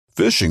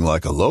Fishing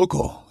like a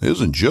local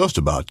isn't just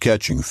about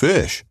catching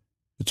fish.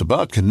 It's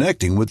about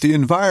connecting with the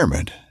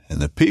environment and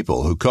the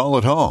people who call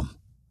it home.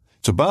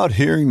 It's about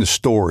hearing the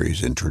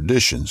stories and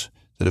traditions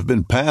that have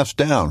been passed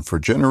down for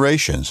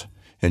generations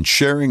and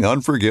sharing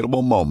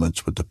unforgettable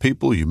moments with the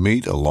people you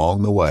meet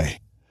along the way.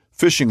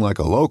 Fishing like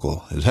a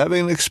local is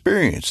having an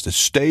experience that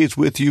stays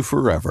with you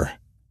forever.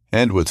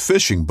 And with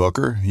Fishing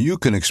Booker, you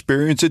can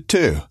experience it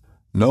too,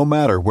 no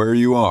matter where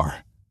you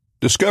are.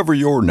 Discover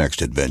your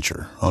next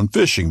adventure on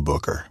Fishing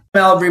Booker.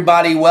 Well,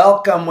 everybody,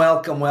 welcome.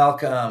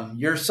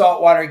 Your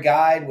saltwater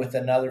guide with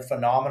another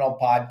phenomenal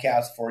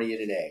podcast for you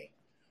today.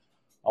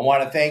 I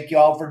want to thank you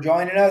all for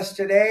joining us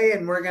today,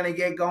 and we're going to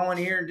get going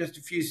here in just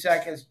a few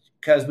seconds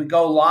because we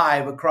go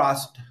live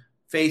across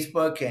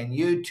Facebook and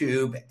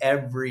YouTube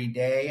every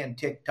day and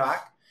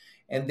TikTok.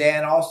 And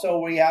then also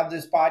we have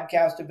this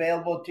podcast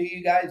available to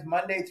you guys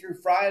Monday through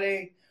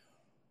Friday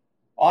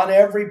on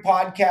every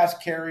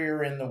podcast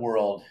carrier in the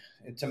world.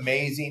 It's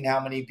amazing how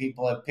many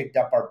people have picked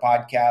up our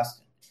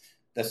podcast,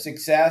 the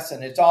success,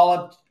 and it's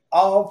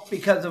all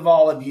because of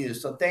all of you.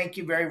 So thank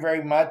you very,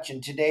 very much.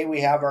 And today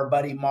we have our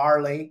buddy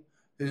Marley,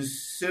 who's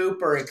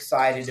super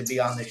excited to be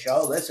on the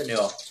show. Listen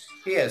to him.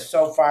 He is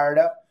so fired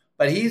up.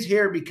 But he's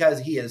here because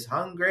he is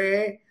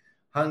hungry.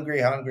 So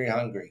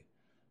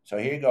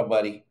here you go,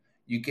 buddy.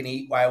 You can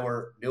eat while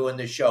we're doing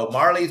the show.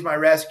 Marley's my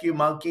rescue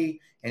monkey,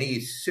 and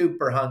he's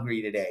super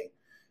hungry today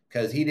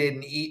because he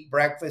didn't eat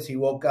breakfast. He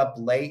woke up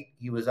late.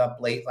 He was up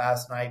late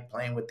last night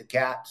playing with the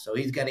cat. So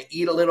he's going to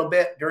eat a little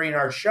bit during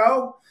our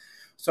show.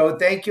 So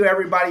thank you,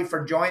 everybody,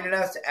 for joining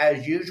us.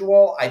 As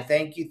usual, I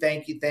thank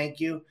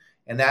you.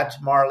 And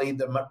that's Marley,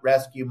 the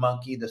rescue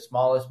monkey, the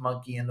smallest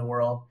monkey in the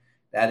world.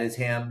 That is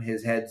him.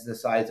 His head's the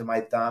size of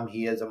my thumb.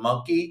 He is a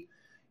monkey.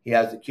 He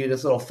has the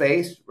cutest little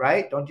face,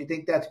 right? Don't you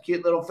think that's a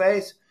cute little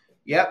face?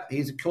 Yep,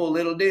 he's a cool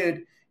little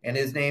dude. And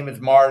his name is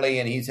Marley,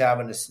 and he's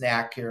having a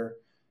snack here,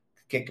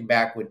 kicking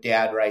back with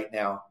Dad right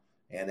now.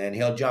 And then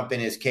he'll jump in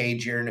his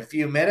cage here in a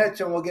few minutes,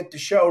 and we'll get the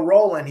show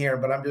rolling here.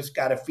 But I'm just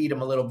got to feed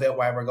him a little bit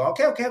while we're going.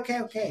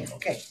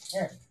 Okay.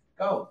 Here,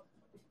 go.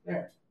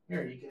 There.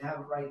 Here, you can have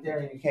it right there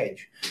in your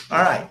cage. All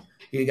right.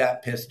 He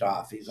got pissed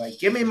off. He's like,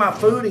 give me my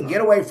food and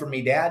get away from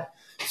me, Dad.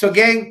 So,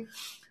 gang,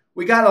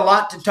 we got a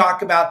lot to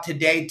talk about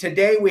today.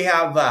 Today we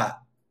have,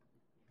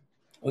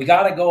 we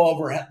got to go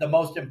over the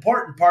most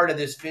important part of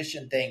this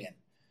fishing thing. And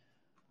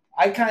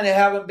I kind of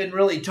haven't been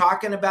really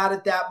talking about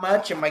it that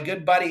much. And my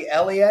good buddy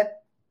Elliot,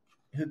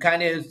 who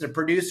kind of is the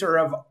producer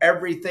of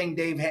everything,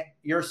 Dave,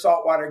 your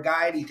saltwater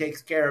guide, he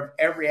takes care of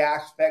every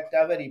aspect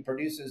of it. He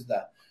produces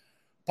the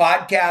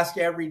podcast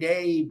every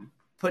day. He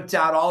puts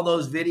out all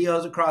those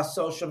videos across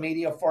social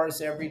media for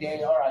us every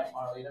day. All right,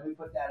 Marley, let me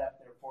put that up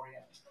there for you.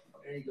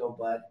 There you go,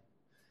 bud.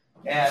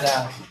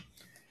 And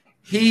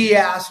he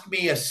asked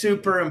me a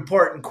super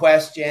important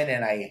question,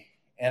 and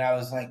I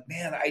was like,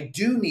 man, I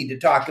do need to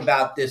talk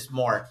about this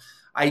more.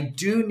 I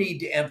do need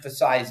to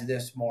emphasize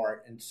this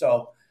more. And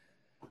so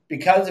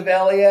because of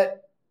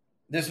Elliot,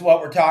 this is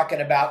what we're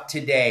talking about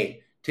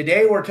today.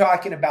 Today we're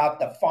talking about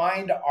the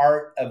fine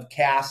art of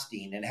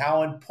casting and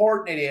how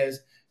important it is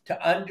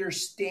to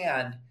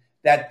understand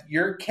that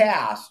your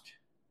cast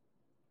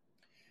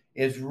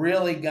is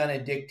really going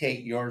to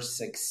dictate your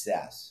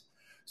success.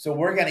 So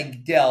we're going to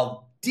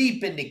delve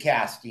deep into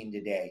casting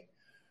today.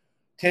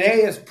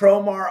 Today is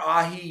Promar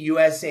Ahi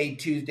USA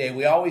Tuesday.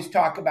 We always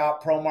talk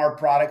about Promar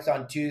products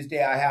on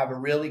Tuesday. I have a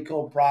really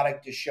cool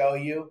product to show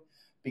you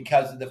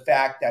because of the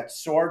fact that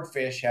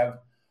swordfish have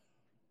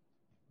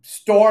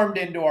stormed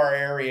into our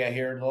area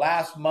here. The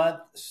last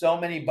month, so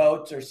many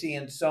boats are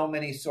seeing so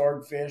many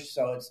swordfish,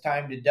 so it's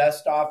time to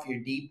dust off your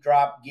deep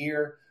drop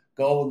gear.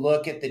 Go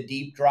look at the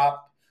deep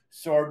drop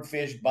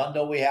swordfish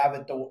bundle we have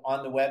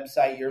on the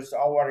website, Your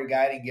Saltwater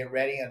Guide, and get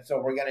ready. And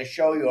so we're going to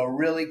show you a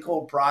really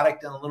cool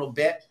product in a little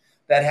bit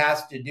that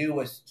has to do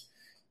with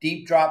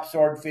deep drop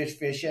swordfish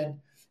fishing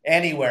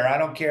anywhere. I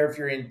don't care if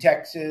you're in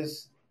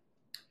Texas,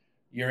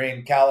 you're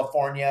in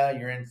California,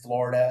 you're in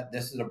Florida.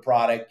 This is a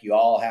product you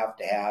all have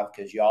to have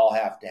because you all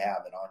have to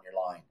have it on your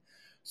line.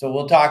 So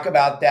we'll talk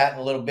about that in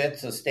a little bit.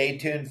 So stay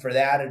tuned for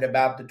that at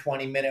about the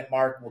 20-minute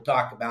mark. We'll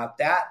talk about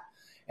that,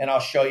 and I'll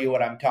show you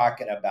what I'm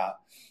talking about.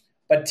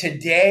 But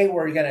today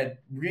we're going to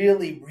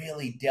really,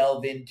 really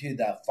delve into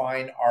the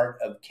fine art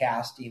of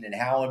casting and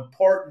how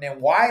important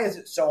and why is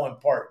it so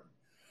important.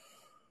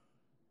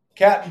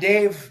 Captain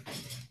Dave,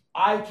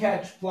 I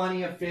catch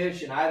plenty of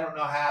fish, and I don't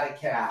know how to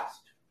cast.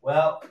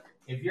 Well,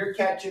 if you're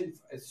catching,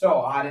 it's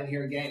so hot in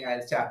here, gang, I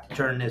just have to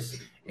turn this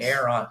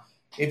air on.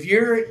 If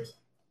you're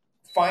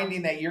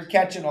finding that you're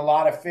catching a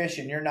lot of fish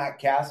and you're not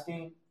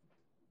casting,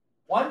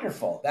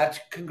 wonderful. That's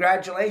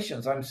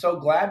congratulations. I'm so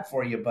glad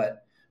for you.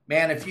 But,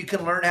 man, if you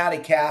can learn how to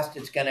cast,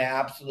 it's going to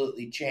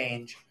absolutely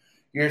change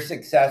your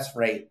success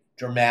rate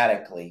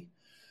dramatically.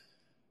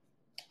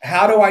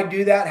 How do I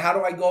do that? How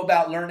do I go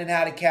about learning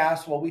how to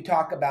cast? Well, we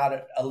talk about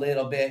it a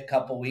little bit a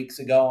couple weeks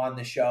ago on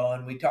the show,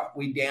 and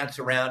we dance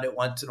around it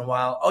once in a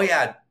while. Oh,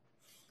 yeah.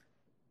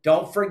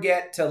 Don't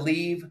forget to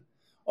leave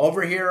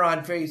over here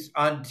on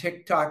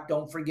TikTok.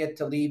 Don't forget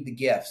to leave the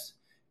gifts.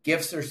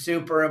 Gifts are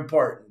super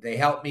important. They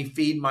help me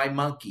feed my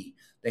monkey.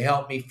 They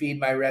help me feed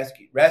my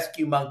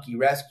rescue monkey,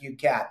 rescue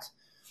cats.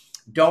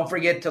 Don't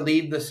forget to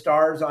leave the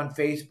stars on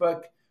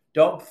Facebook.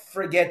 Don't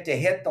forget to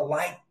hit the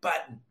like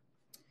button.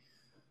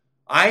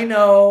 I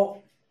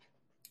know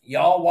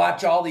y'all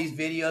watch all these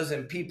videos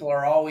and people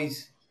are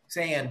always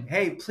saying,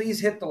 hey,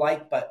 please hit the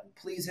like button.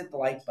 Please hit the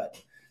like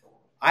button.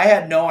 I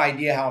had no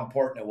idea how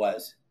important it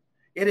was.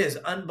 It is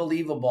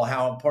unbelievable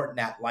how important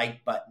that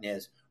like button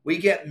is. We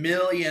get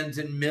millions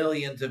and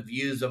millions of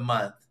views a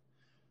month.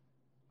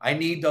 I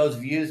need those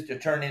views to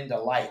turn into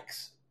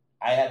likes.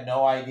 I had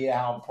no idea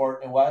how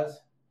important it was.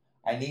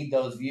 I need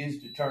those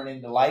views to turn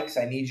into likes.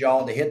 I need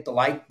y'all to hit the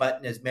like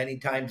button as many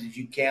times as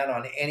you can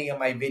on any of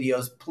my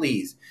videos,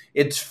 please.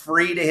 It's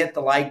free to hit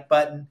the like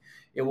button.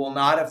 It will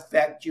not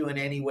affect you in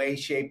any way,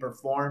 shape, or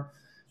form.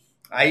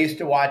 I used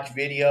to watch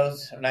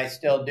videos, and I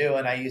still do,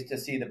 and I used to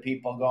see the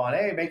people going,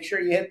 hey, make sure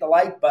you hit the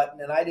like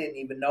button, and I didn't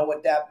even know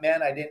what that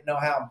meant. I didn't know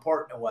how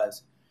important it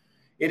was.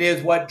 It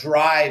is what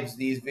drives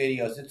these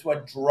videos. It's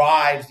what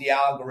drives the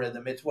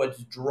algorithm. It's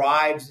what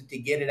drives it to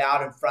get it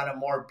out in front of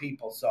more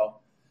people. So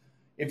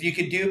if you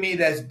could do me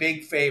this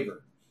big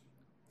favor,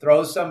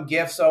 throw some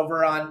gifts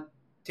over on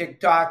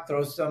TikTok,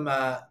 throw some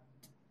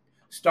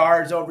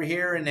stars over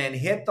here, and then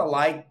hit the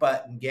like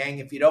button, gang.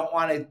 If you don't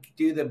want to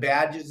do the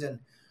badges,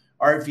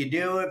 or if you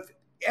do,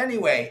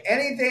 anyway,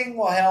 anything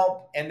will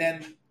help. And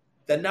then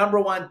the number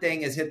one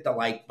thing is hit the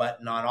like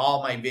button on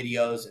all my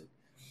videos. And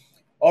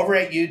over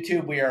at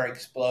YouTube, we are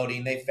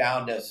exploding. They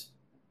found us,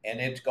 and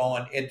it's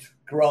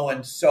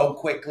growing so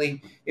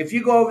quickly. If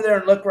you go over there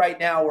and look right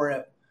now, we're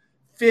at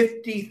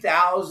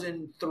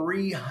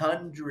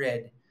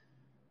 50,300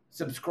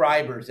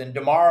 subscribers, and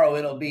tomorrow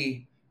it'll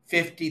be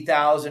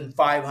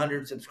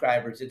 50,500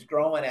 subscribers. It's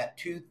growing at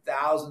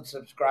 2,000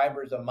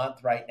 subscribers a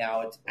month right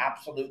now. It's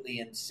absolutely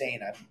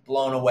insane. I'm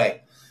blown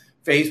away.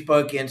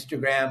 Facebook,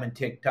 Instagram, and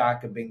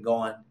TikTok have been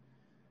going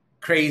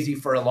crazy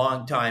for a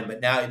long time,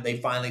 but now they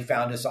finally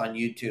found us on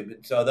YouTube.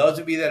 And so those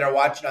of you that are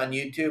watching on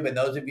YouTube and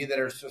those of you that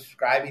are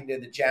subscribing to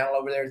the channel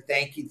over there,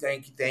 thank you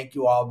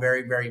all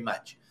very, very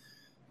much.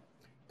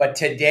 But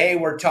today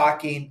we're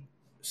talking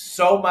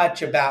so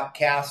much about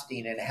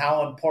casting and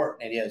how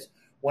important it is.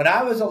 When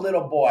I was a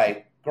little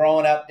boy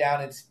growing up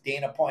down in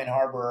Dana Point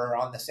Harbor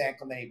on the San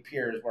Clemente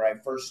Piers, where I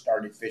first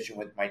started fishing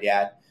with my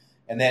dad,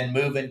 and then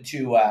moving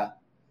to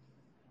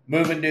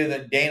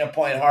the Dana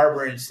Point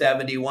Harbor in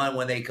 71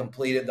 when they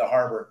completed the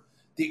harbor.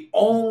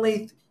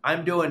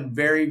 I'm doing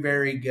very,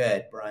 very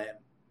good, Brian.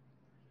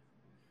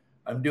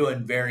 I'm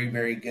doing very,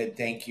 very good.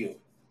 Thank you.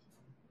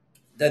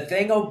 The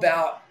thing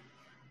about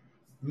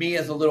me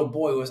as a little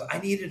boy was I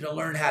needed to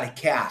learn how to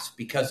cast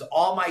because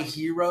all my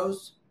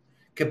heroes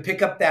could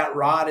pick up that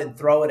rod and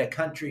throw it a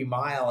country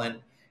mile.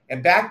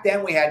 And back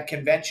then we had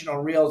conventional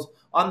reels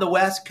on the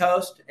West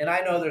Coast. And I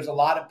know there's a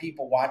lot of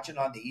people watching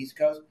on the East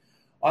Coast.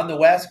 On the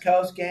West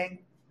Coast, gang,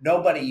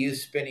 nobody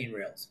used spinning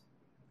reels.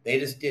 They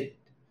just didn't.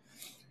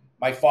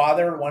 My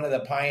father, one of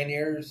the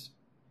pioneers,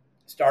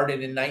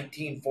 started in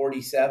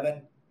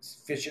 1947,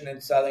 fishing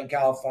in Southern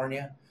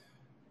California.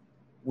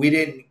 We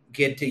didn't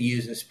get to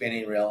use a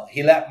spinning reel.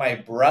 He let my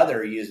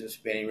brother use a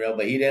spinning reel,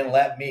 but he didn't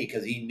let me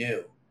because he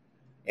knew.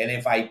 And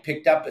if I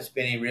picked up a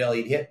spinning reel,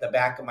 he'd hit the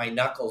back of my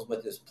knuckles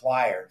with his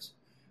pliers.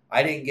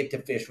 I didn't get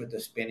to fish with a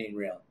spinning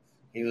reel.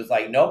 He was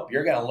like, nope,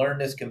 you're going to learn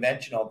this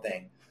conventional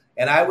thing.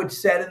 And I would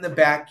sit in the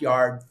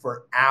backyard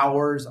for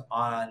hours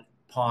upon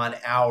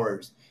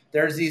hours.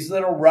 There's these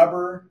little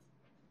rubber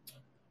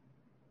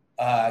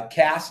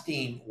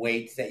casting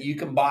weights that you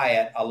can buy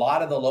at a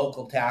lot of the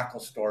local tackle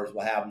stores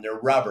will have them. They're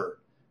rubber.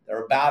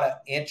 They're about an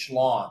inch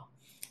long,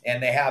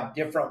 and they have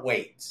different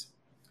weights.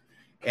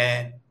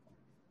 And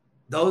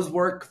those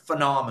work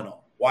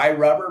phenomenal. Why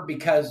rubber?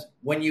 Because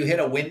when you hit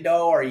a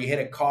window or you hit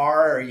a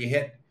car or you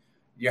hit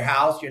your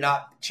house, you're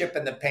not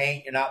chipping the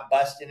paint, you're not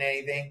busting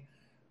anything.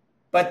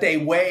 But they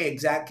weigh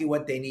exactly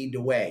what they need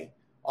to weigh.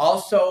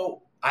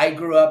 Also, I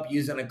grew up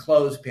using a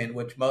clothespin,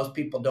 which most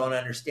people don't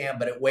understand,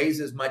 but it weighs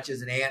as much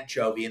as an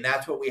anchovy, and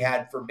that's what we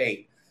had for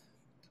bait.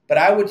 But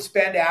I would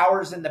spend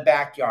hours in the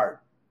backyard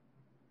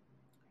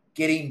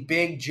getting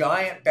big,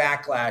 giant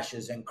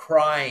backlashes and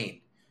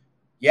crying.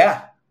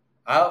 Yeah,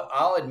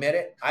 I'll admit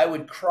it. I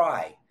would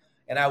cry,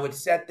 and I would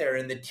sit there,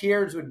 and the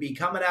tears would be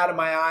coming out of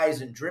my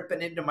eyes and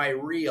dripping into my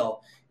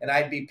reel, and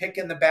I'd be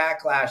picking the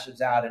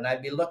backlashes out, and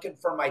I'd be looking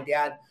for my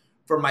dad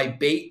for my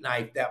bait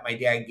knife that my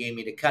dad gave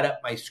me to cut up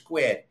my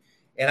squid.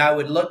 And I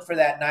would look for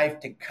that knife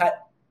to cut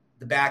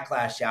the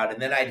backlash out.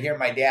 And then I'd hear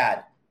my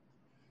dad,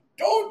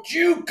 don't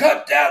you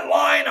cut that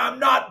line. I'm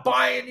not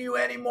buying you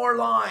any more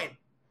line.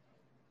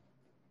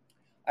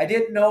 I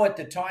didn't know at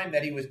the time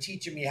that he was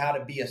teaching me how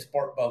to be a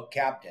sport boat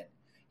captain.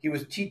 He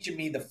was teaching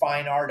me the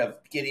fine art of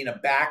getting a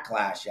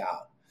backlash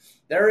out.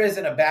 There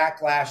isn't a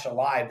backlash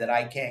alive that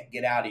I can't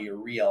get out of your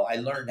reel. I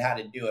learned how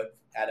to do it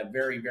at a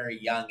very, very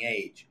young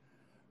age.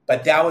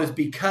 But that was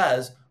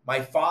because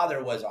my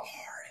father was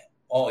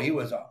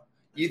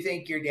you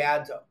think your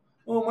dad's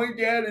my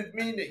dad is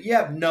mean to you. You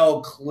have no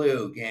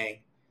clue, gang.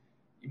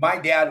 My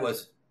dad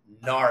was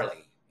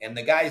gnarly. And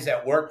the guys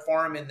that work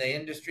for him in the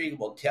industry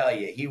will tell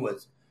you he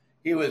was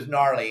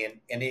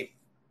gnarly. And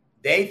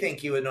they think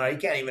he was gnarly. You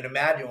can't even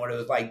imagine what it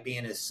was like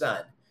being his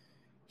son.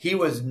 He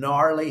was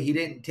gnarly. He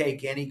didn't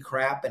take any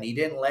crap, and he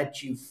didn't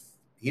let you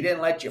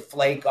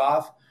flake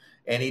off,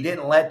 and he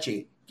didn't let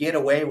you get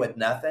away with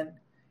nothing.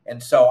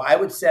 And so I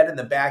would sit in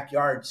the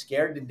backyard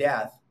scared to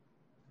death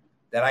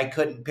that I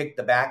couldn't pick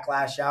the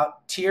backlash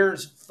out,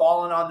 tears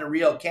falling on the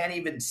reel, can't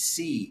even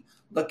see,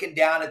 looking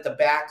down at the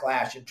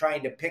backlash and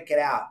trying to pick it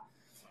out.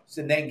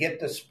 So then get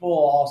the spool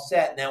all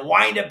set and then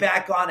wind it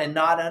back on and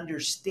not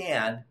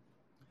understand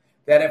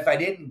that if I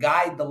didn't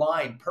guide the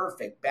line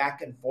perfect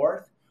back and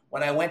forth,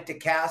 when I went to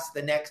cast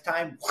the next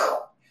time,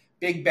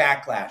 big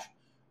backlash.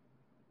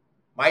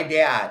 My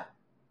dad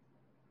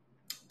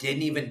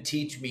didn't even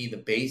teach me the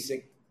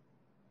basic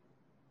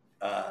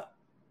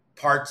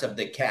parts of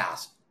the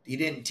cast. He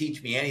didn't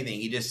teach me anything.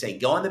 He just said,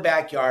 go in the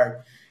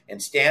backyard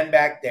and stand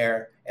back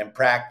there and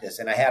practice.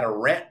 And I had a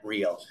rent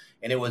reel,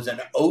 and it was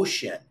an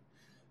Ocean.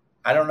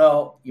 I don't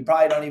know. You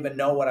probably don't even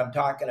know what I'm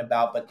talking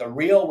about, but the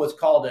reel was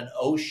called an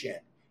Ocean,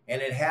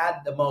 and it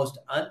had the most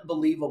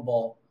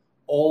unbelievable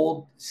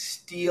old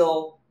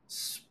steel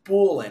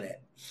spool in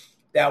it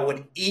that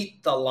would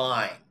eat the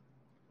line.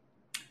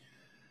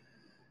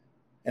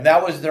 And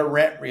that was their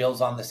rent reels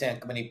on the San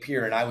Clemente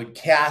Pier. And I would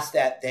cast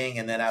that thing,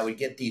 and then I would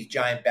get these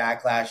giant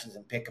backlashes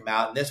and pick them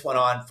out. And this went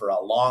on for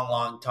a long,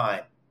 long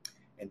time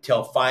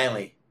until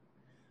finally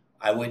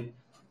I would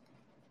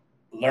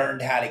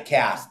learned how to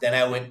cast. Then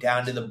I went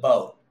down to the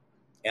boat,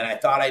 and I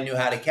thought I knew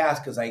how to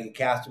cast because I could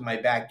cast in my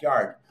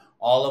backyard.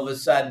 All of a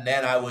sudden,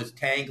 then I was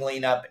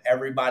tangling up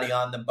everybody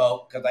on the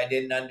boat because I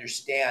didn't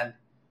understand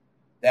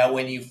that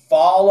when you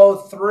follow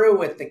through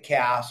with the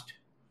cast,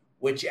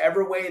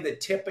 whichever way the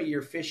tip of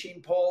your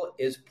fishing pole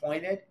is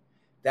pointed,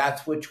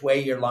 that's which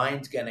way your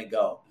line's going to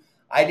go.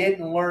 I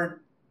didn't learn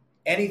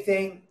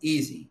anything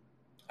easy.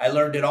 I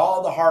learned it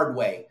all the hard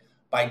way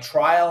by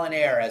trial and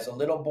error as a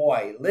little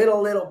boy,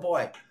 little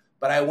boy.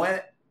 But I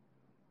went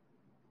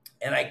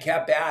and I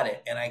kept at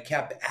it, and I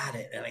kept at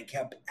it, and I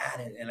kept at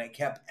it, and I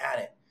kept at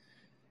it.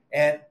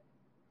 And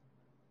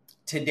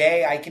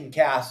today I can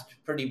cast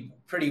pretty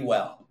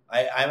well.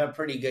 I'm a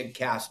pretty good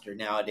caster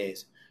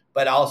nowadays.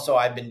 But also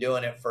I've been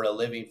doing it for a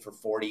living for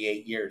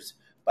 48 years.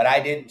 But I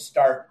didn't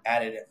start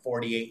at it at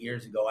 48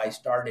 years ago. I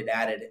started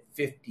at it at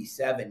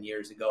 57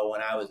 years ago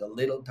when I was a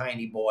little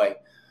tiny boy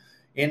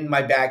in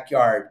my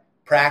backyard.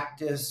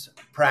 Practice,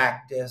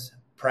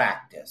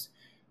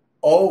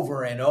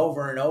 over and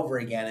over and over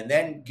again. And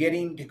then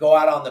getting to go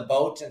out on the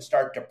boats and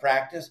start to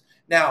practice.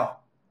 Now,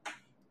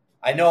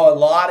 I know a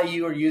lot of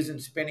you are using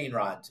spinning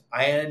rods.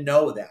 I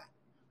know that.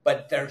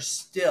 But there's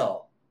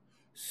still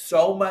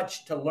so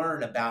much to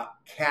learn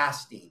about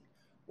casting,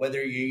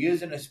 whether you're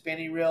using a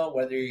spinning reel,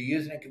 whether you're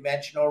using a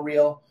conventional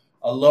reel,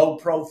 a low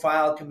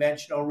profile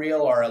conventional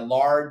reel, or a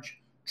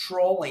large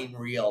trolling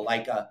reel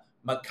like a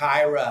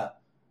Makaira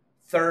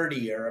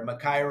 30 or a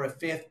Makaira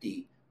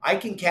 50. I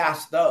can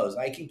cast those.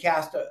 I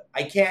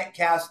can't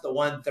cast the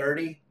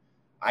 130.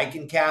 I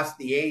can cast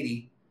the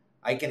 80.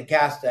 I can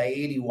cast a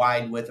 80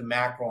 wide with a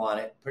mackerel on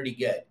it pretty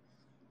good.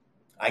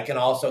 I can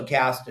also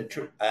cast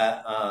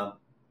a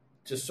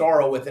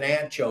Tesoro with an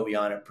anchovy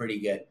on it pretty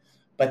good.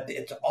 But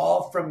it's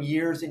all from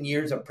years and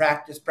years of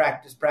practice,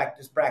 crying,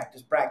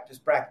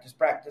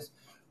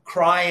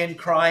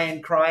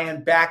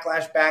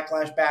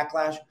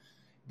 backlash.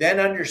 Then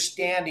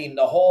understanding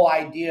the whole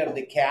idea of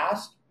the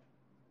cast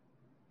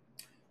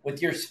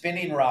with your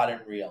spinning rod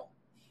and reel.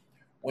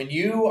 When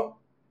you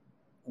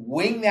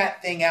wing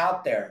that thing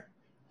out there,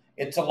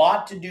 it's a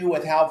lot to do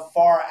with how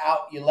far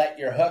out you let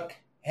your hook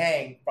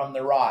hang from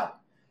the rod.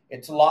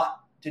 It's a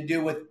lot to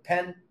do with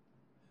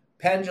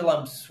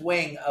pendulum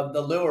swing of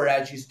the lure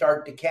as you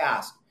start to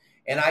cast.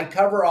 And I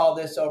cover all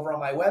this over on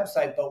my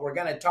website, but we're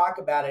going to talk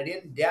about it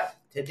in depth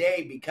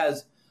today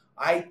because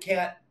I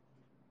can't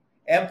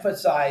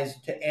emphasize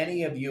to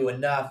any of you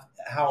enough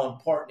how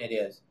important it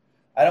is.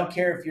 I don't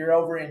care if you're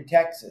over in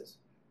Texas,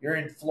 you're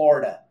in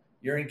Florida,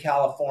 you're in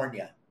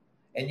California,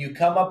 and you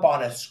come up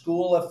on a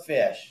school of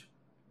fish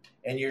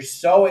and you're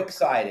so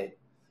excited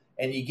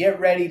and you get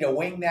ready to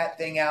wing that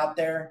thing out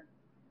there.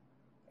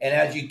 And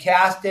as you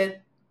cast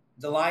it,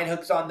 the line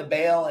hooks on the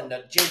bail and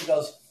the jig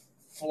goes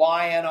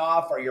flying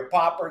off, or your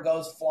popper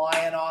goes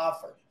flying off,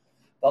 or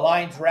the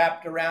line's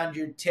wrapped around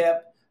your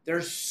tip.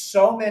 There's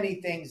so many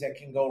things that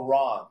can go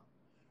wrong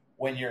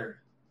when you're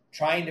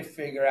trying to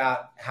figure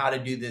out how to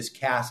do this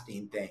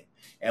casting thing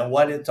and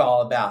what it's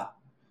all about.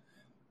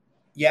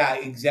 Yeah,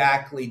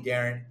 exactly,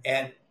 Darren.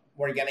 And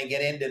we're going to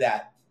get into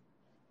that.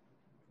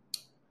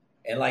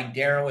 And like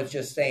Darren was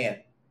just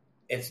saying,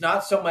 it's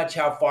not so much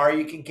how far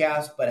you can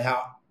cast, but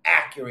how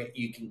accurate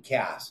you can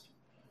cast.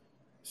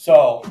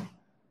 So,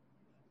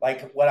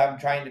 like what I'm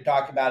trying to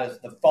talk about is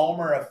the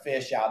foamer of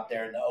fish out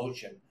there in the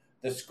ocean.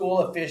 The school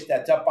of fish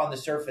that's up on the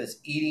surface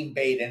eating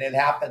bait, and it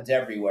happens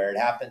everywhere. It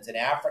happens in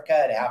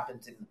Africa. It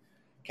happens in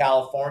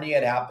California.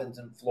 It happens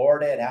in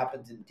Florida. It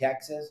happens in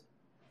Texas.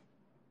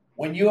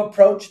 When you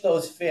approach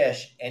those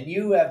fish and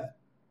you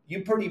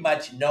you pretty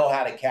much know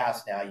how to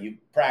cast now. You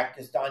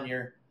practiced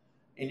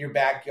in your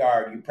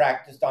backyard. You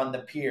practiced on the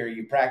pier.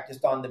 You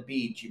practiced on the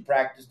beach. You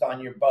practiced on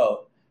your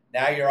boat.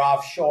 Now you're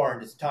offshore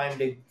and it's time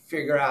to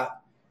figure out,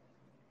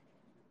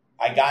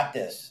 I got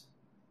this.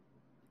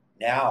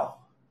 Now,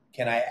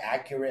 can I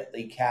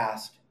accurately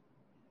cast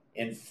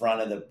in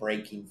front of the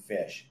breaking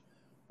fish?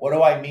 What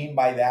do I mean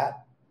by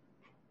that?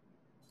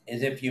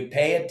 Is if you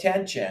pay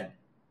attention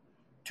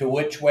to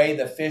which way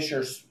the fish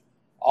are,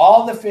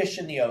 all the fish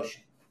in the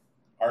ocean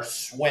are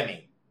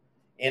swimming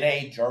in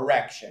a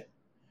direction.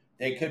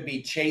 They could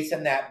be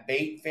chasing that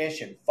bait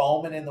fish and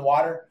foaming in the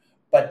water,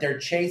 but they're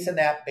chasing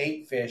that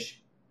bait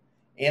fish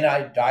in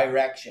a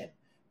direction.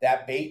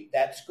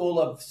 That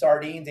school of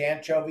sardines,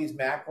 anchovies,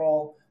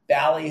 mackerel,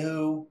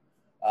 ballyhoo,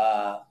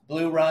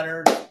 blue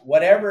runners,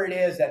 whatever it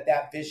is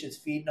that fish is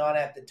feeding on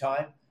at the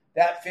time,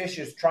 that fish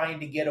is trying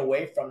to get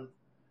away from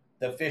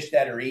the fish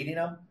that are eating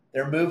them.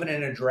 They're moving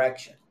in a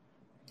direction.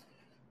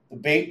 The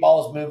bait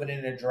ball is moving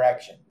in a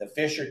direction. The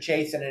fish are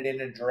chasing it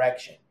in a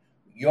direction.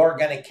 You're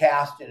going to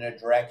cast in a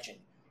direction.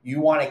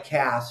 You want to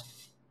cast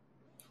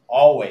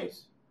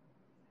always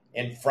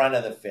in front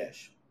of the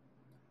fish.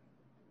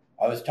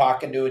 I was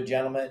talking to a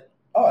gentleman.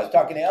 I was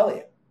talking to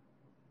Elliot.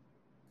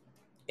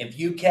 If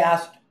you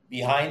cast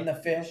behind the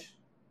fish,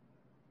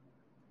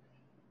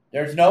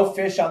 there's no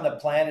fish on the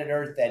planet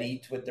Earth that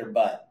eats with their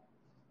butt.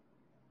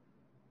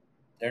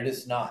 They're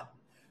just not.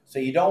 So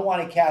you don't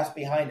want to cast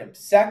behind them.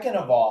 Second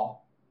of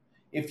all,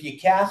 if you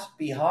cast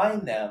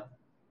behind them,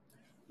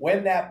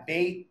 when that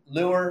bait,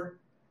 lure,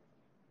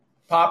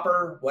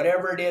 popper,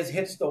 whatever it is,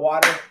 hits the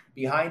water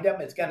behind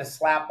them, it's going to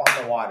slap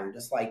on the water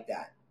just like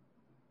that.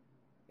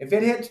 If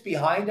it hits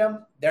behind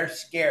them, they're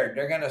scared.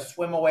 They're going to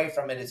swim away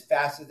from it as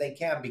fast as they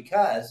can,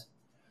 because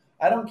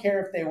I don't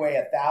care if they weigh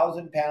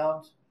 1,000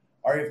 pounds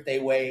or if they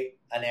weigh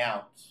an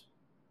ounce.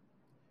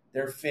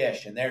 They're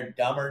fish, and they're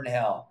dumber than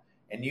hell.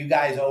 And you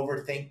guys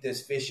overthink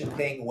this fishing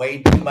thing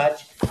way too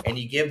much, and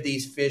you give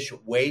these fish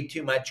way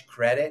too much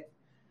credit,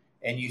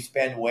 and you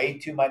spend way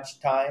too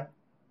much time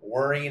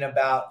worrying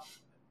about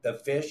the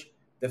fish.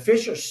 The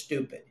fish are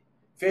stupid.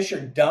 Fish are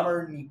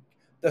dumber.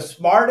 The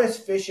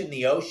smartest fish in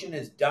the ocean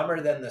is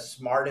dumber than the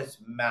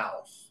smartest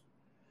mouse.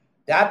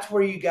 That's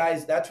where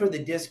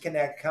the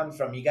disconnect comes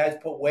from. You guys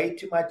put way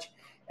too much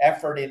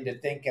effort into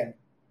thinking,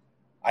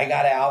 I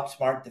got to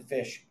outsmart the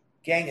fish.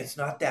 Gang, it's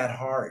not that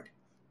hard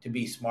to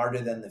be smarter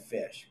than the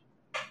fish.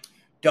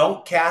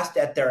 Don't cast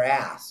at their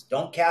ass.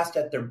 Don't cast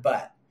at their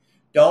butt.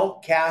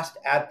 Don't cast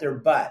at their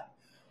butt.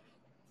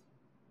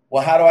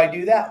 Well, how do I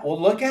do that? Well,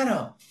 look at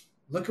them.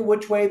 Look at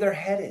which way they're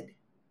headed.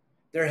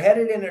 They're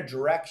headed in a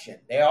direction.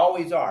 They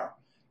always are.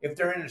 If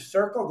they're in a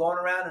circle, going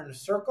around in a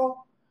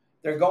circle,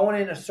 they're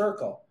going in a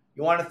circle.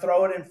 You want to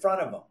throw it in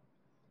front of them.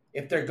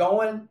 If they're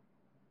going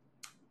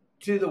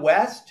to the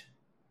west,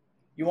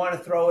 you want to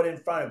throw it in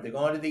front of them. If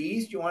they're going to the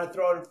east, you want to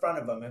throw it in front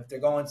of them. If they're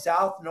going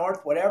south,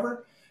 north,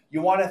 whatever,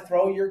 you want to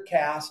throw your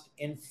cast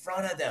in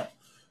front of them.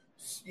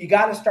 You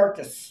got to start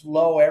to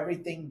slow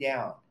everything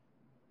down.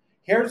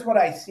 Here's what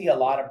I see a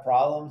lot of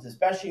problems,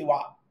 especially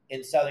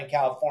in Southern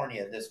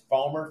California, this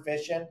foamer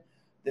fishing.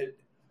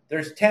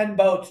 There's 10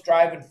 boats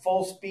driving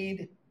full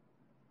speed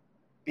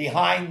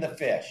behind the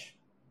fish.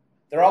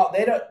 They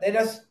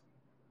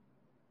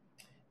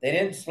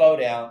didn't slow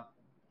down.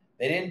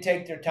 They didn't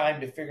take their time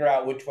to figure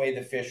out which way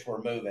the fish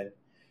were moving.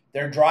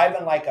 They're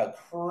driving like a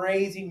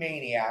crazy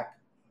maniac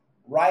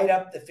right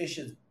up the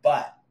fish's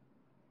butt.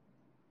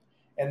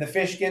 And the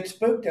fish get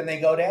spooked and they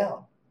go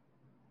down.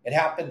 It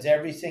happens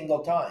every single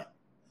time.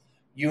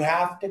 You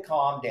have to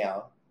calm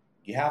down.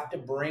 You have to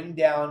bring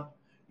down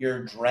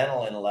your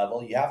adrenaline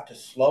level. You have to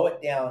slow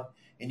it down,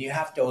 and you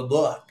have to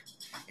look,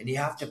 and you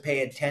have to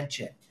pay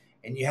attention,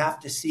 and you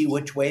have to see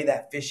which way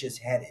that fish is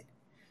headed.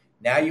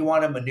 Now you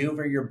want to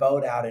maneuver your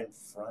boat out in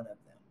front of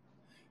them.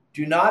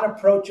 Do not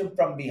approach them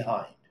from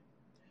behind.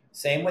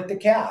 Same with the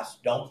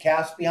cast. Don't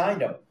cast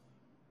behind them.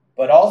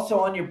 But also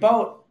on your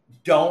boat,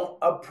 don't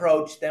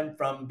approach them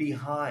from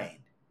behind,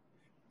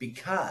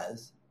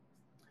 because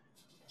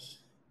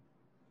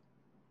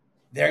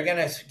they're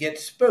going to get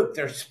spooked.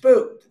 They're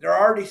spooked. They're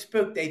already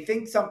spooked. They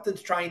think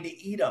something's trying to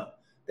eat them.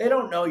 They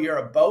don't know you're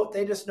a boat.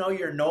 They just know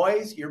your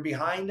noise. You're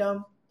behind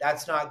them.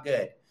 That's not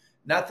good.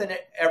 Nothing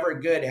ever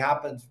good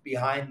happens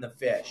behind the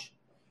fish.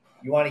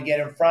 You want to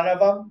get in front of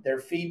them. They're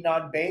feeding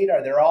on bait,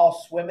 or they're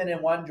all swimming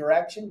in one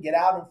direction. Get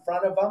out in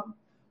front of them.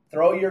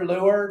 Throw your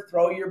lure,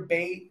 throw your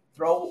bait,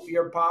 throw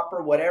your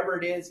popper, whatever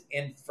it is,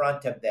 in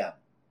front of them.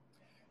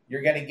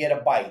 You're going to get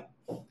a bite.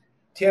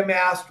 Tim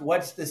asked,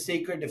 what's the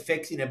secret to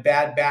fixing a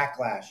bad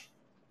backlash?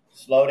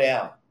 Slow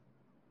down.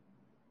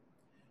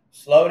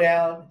 Slow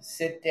down,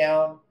 sit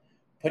down,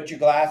 put your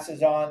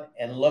glasses on,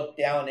 and look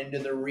down into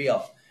the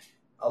reel.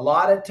 A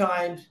lot of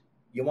times,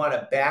 you want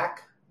to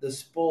back the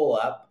spool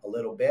up a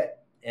little bit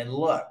and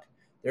look.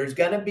 There's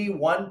going to be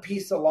one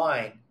piece of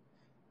line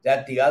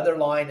that the other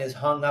line is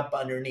hung up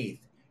underneath.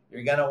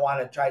 You're going to want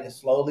to try to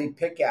slowly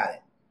pick at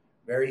it,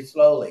 very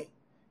slowly.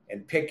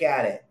 And pick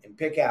at it and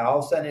pick at it. All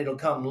of a sudden, it'll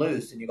come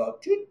loose, and you go,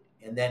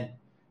 and then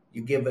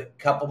You give it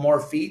a couple more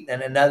feet,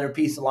 and another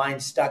piece of line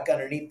stuck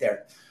underneath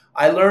there.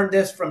 I learned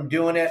this from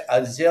doing it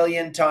a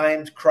zillion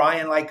times,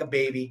 crying like a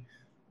baby.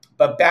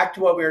 But back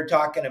to what we were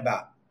talking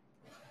about.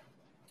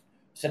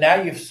 So now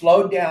you've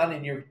slowed down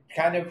and your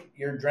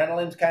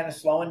adrenaline's kind of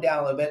slowing down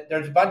a little bit.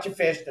 There's a bunch of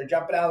fish. They're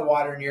jumping out of the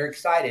water and you're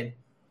excited.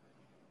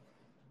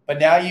 But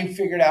now you've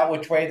figured out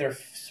which way they're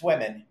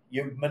swimming.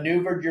 You've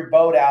maneuvered your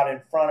boat out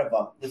in front of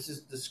them. This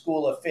is the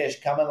school of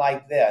fish coming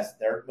like this.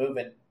 They're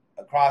moving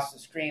across the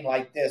screen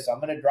like this. I'm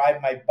going to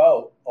drive my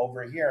boat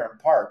over here and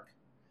park.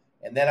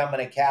 And then I'm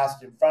going to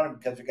cast in front of them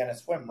because they're going to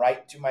swim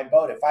right to my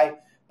boat.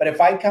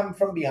 If I come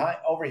from behind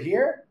over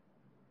here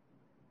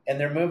and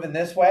they're moving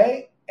this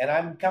way and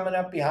I'm coming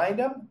up behind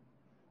them,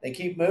 they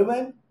keep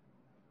moving,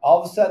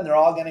 all of a sudden they're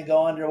all going to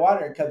go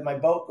underwater because my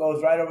boat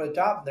goes right over the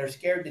top and they're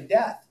scared to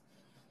death.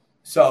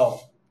 So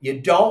you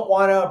don't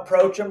want to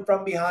approach them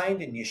from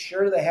behind, and you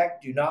sure the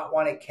heck do not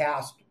want to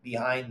cast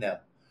behind them.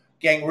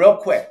 Gang, real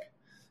quick,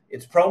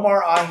 it's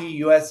Promar Ahi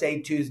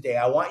USA Tuesday.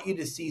 I want you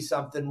to see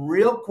something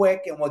real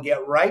quick, and we'll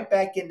get right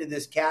back into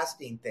this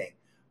casting thing.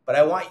 But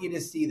I want you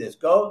to see this.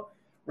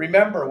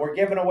 Remember, we're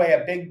giving away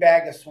a big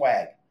bag of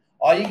swag.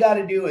 All you got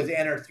to do is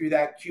enter through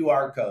that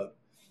QR code.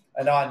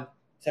 And on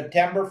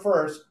September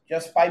 1st,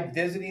 just by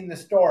visiting the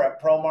store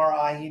at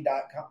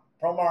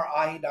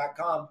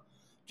promarahi.com,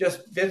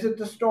 just visit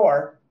the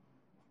store.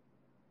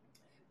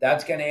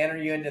 That's going to enter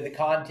you into the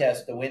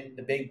contest to win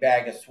the big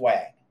bag of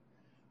swag.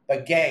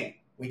 But gang,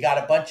 we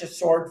got a bunch of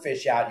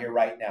swordfish out here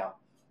right now.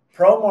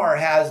 Promar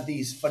has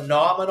these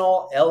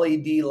phenomenal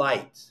LED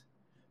lights.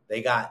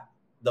 They got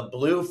the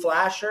blue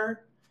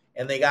flasher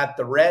and they got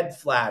the red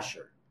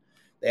flasher.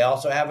 They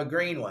also have a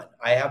green one.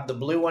 I have the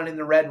blue one and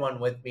the red one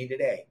with me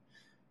today.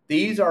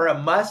 These are a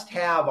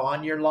must-have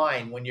on your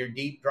line when you're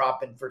deep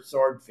dropping for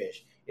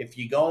swordfish. If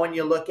you go and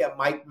you look at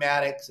Mike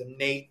Maddox and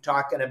Nate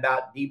talking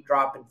about deep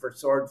dropping for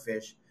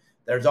swordfish,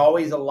 there's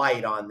always a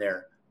light on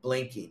there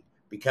blinking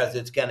because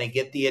it's going to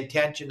get the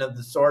attention of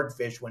the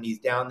swordfish when he's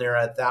down there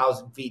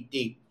 1,000 feet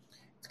deep.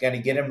 It's going to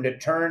get him to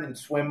turn and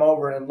swim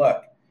over and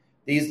look.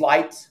 These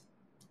lights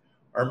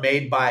are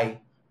made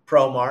by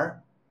Promar.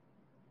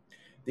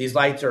 These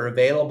lights are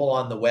available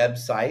on the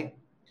website.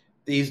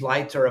 These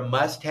lights are a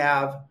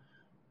must-have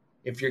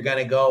if you're going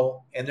to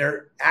go, and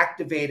they're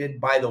activated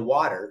by the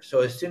water.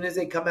 So as soon as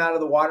they come out of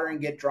the water and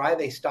get dry,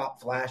 they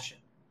stop flashing.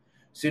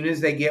 As soon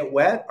as they get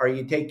wet, or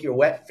you take your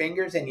wet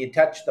fingers and you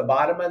touch the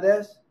bottom of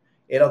this,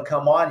 it'll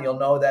come on. You'll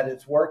know that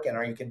it's working,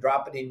 or you can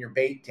drop it in your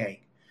bait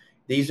tank.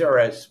 These are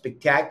a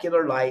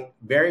spectacular light,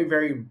 very,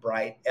 very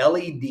bright,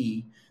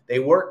 LED. They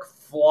work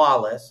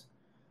flawless,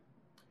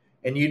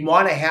 and you'd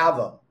want to have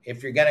them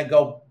if you're going to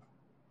go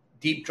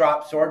deep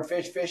drop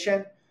swordfish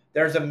fishing.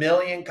 There's a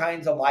million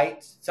kinds of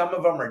lights. Some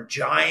of them are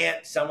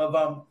giant. Some of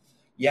them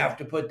you have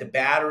to put the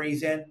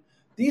batteries in.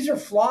 These are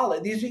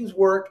flawless. These things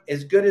work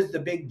as good as the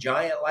big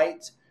giant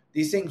lights.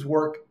 These things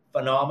work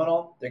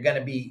phenomenal. They're going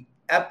to be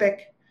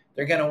epic.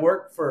 They're going to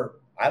work for,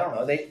 I don't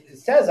know, it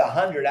says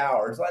 100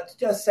 hours. Let's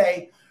just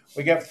say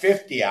we get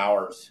 50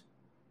 hours.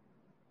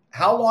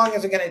 How long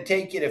is it going to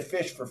take you to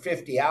fish for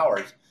 50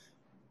 hours?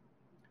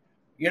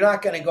 You're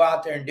not going to go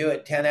out there and do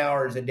it 10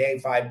 hours a day,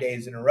 5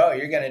 days in a row.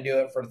 You're going to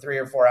do it for 3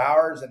 or 4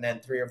 hours and then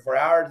 3 or 4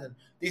 hours. And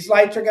these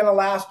lights are going to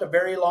last a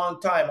very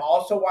long time.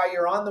 Also, while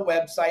you're on the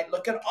website,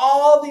 look at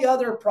all the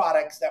other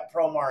products that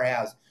Promar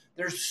has.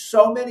 There's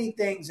so many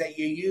things that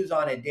you use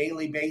on a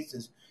daily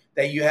basis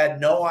that you had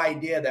no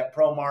idea that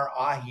Promar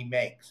Ahi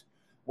makes.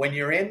 When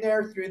you're in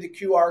there through the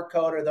QR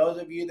code, or those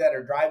of you that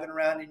are driving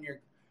around in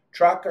your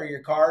truck or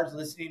your cars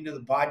listening to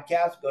the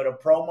podcast, go to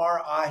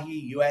Promar Ahi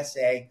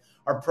USA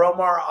or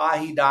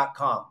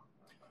promarahi.com.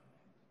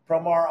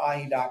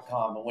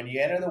 Promarahi.com. And when you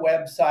enter the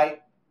website,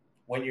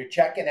 when you're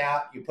checking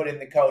out, you put in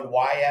the code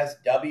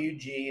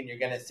YSWG and you're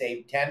going to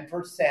save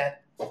 10%.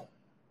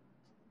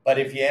 But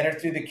if you enter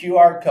through the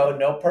QR code,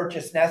 no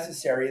purchase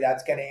necessary,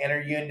 that's going to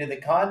enter you into the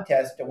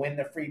contest to win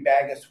the free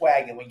bag of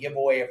swag. And we give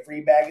away a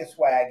free bag of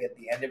swag at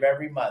the end of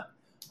every month.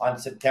 On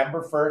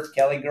September 1st,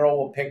 Kelly Girl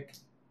will pick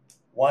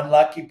one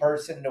lucky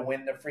person to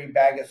win the free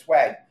bag of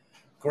swag.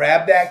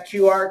 Grab that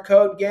QR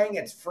code, gang.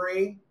 It's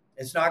free.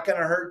 It's not going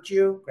to hurt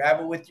you.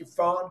 Grab it with your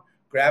phone.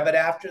 Grab it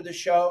after the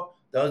show.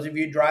 Those of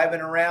you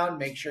driving around,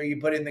 make sure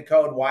you put in the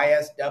code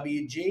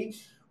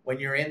YSWG. When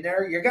you're in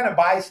there, you're going to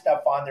buy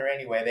stuff on there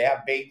anyway. They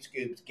have bait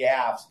scoops,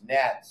 gaffs,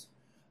 nets,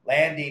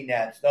 landing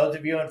nets. Those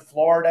of you in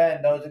Florida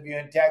and those of you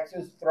in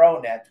Texas, throw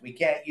nets. We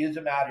can't use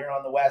them out here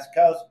on the West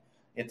Coast.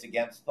 It's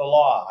against the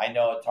law. I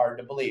know it's hard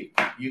to believe.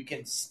 You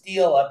can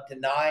steal up to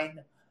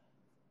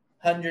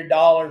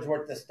 $900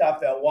 worth of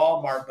stuff at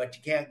Walmart, but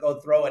you can't go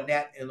throw a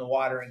net in the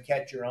water and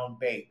catch your own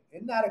bait.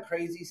 Isn't that a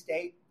crazy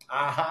state?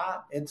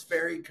 It's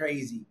very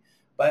crazy.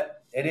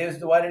 But it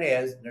is what it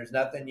is. There's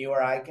nothing you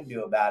or I can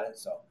do about it.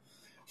 So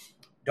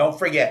don't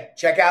forget,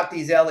 check out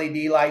these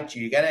LED lights.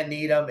 You're going to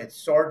need them. It's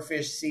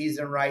swordfish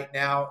season right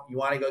now. You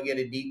want to go get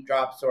a deep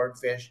drop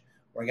swordfish.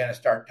 We're going to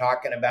start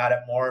talking about it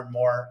more and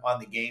more on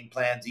the game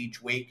plans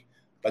each week.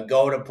 But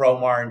go to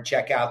Promar and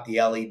check out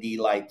the LED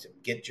lights and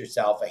get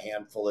yourself a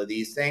handful of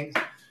these things.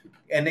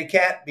 And they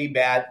can't be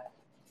bad.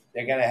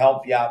 They're going to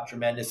help you out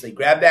tremendously.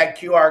 Grab that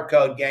QR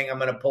code, gang. I'm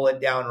going to pull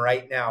it down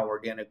right now.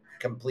 We're going to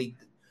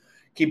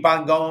keep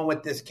on going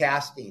with this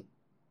casting.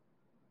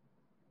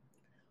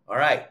 All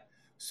right.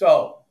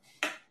 So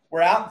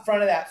we're out in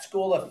front of that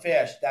school of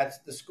fish. That's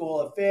the school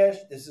of fish.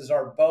 This is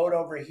our boat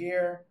over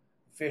here.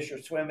 Fish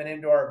are swimming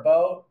into our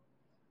boat.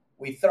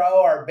 We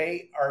throw our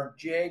bait, our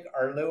jig,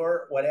 our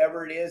lure,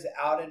 whatever it is,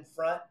 out in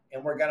front,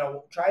 and we're going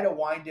to try to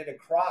wind it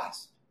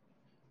across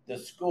the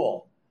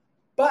school.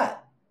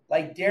 But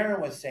like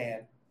Darren was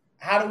saying,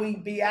 how do we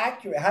be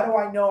accurate? How do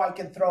I know I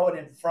can throw it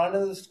in front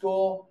of the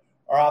school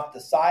or off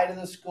the side of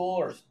the school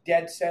or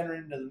dead center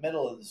into the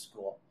middle of the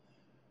school?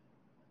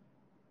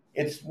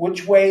 It's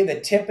which way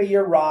the tip of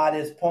your rod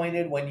is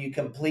pointed when you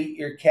complete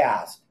your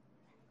cast.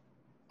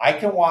 I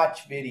can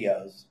watch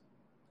videos,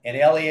 and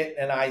Elliot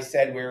and I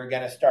said we were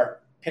going to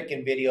start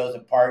picking videos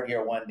apart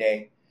here one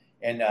day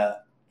and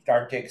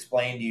start to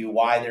explain to you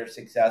why they're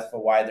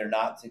successful, why they're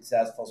not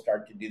successful,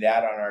 start to do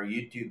that on our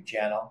YouTube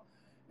channel.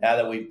 Now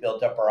that we've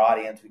built up our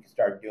audience, we can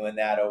start doing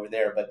that over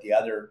there. But the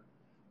other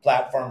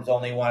platforms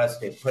only want us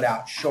to put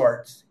out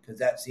shorts because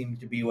that seems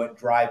to be what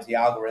drives the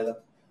algorithm.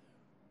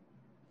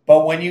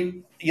 But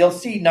when you'll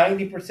see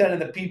 90% of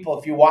the people,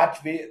 if you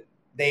watch video,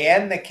 they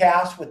end the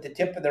cast with the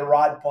tip of their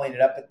rod pointed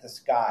up at the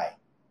sky.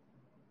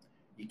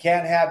 You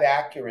can't have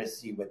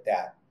accuracy with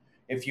that.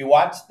 If you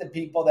watch the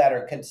people that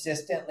are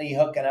consistently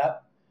hooking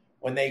up,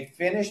 when they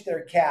finish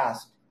their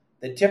cast,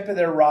 the tip of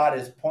their rod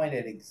is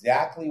pointed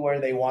exactly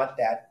where they want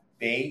that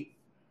bait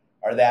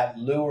or that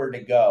lure to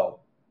go.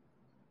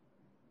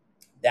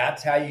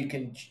 That's how you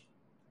can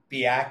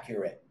be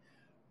accurate.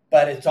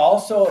 But it's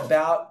also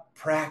about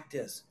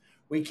practice.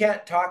 We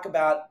can't talk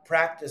about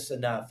practice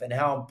enough and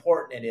how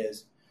important it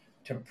is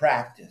to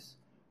practice.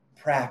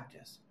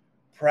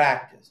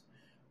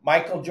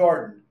 Michael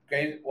Jordan,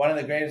 one of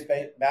the greatest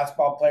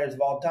basketball players of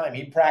all time,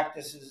 he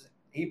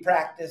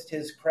practiced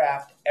his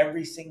craft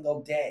every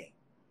single day.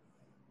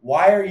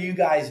 Why are you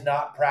guys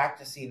not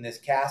practicing this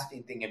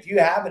casting thing? If you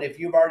have it, if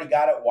you've already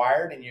got it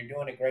wired and you're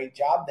doing a great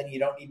job, then you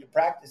don't need to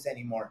practice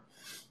anymore.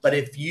 But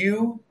if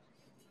you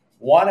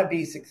want to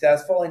be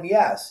successful, and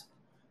yes,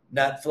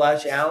 Nut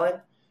Flush,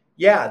 Allen,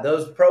 yeah,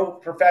 those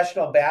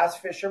professional bass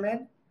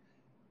fishermen,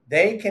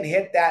 they can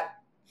hit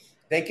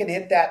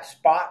that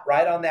spot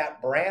right on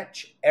that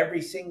branch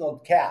every single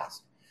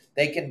cast.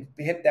 They can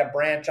hit that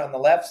branch on the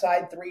left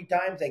side 3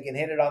 times. They can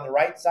hit it on the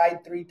right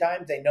side 3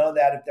 times. They know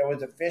that if there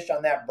was a fish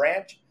on that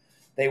branch,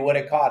 they would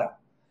have caught him.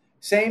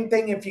 Same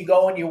thing if you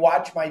go and you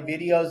watch my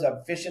videos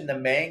of fishing the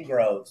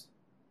mangroves.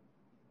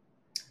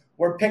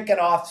 We're picking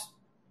off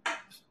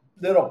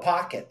little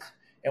pockets,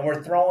 and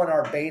we're throwing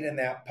our bait in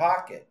that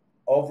pocket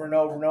over and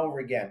over and over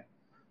again.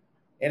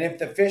 And if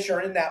the fish are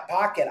in that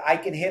pocket, I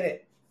can hit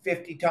it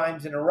 50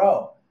 times in a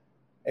row.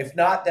 If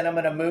not, then I'm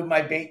going to move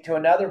my bait to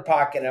another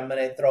pocket and I'm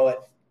going to throw it.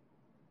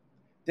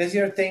 These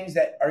are things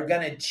that are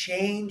going to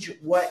change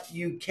what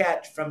you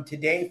catch from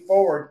today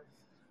forward.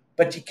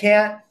 But you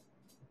can't.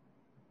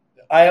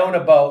 I own a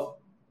boat.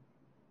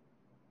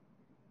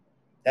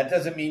 That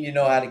doesn't mean you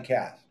know how to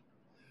cast.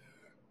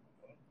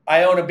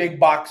 I own a big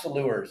box of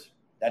lures.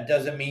 That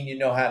doesn't mean you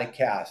know how to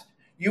cast.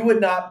 You would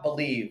not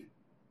believe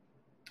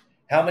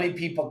how many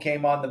people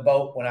came on the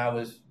boat when I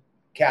was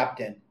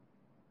captain.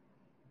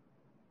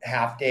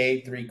 Half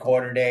day,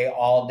 3/4 day,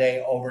 all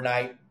day,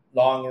 overnight,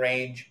 long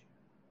range,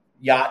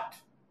 yacht,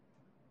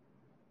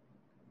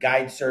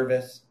 guide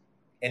service,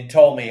 and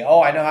told me,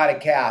 oh, I know how to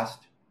cast.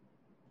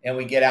 And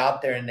we get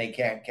out there and they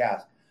can't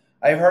cast.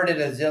 I've heard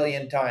it a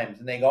zillion times.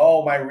 And they go,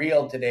 oh, my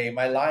reel today,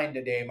 my line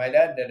today, my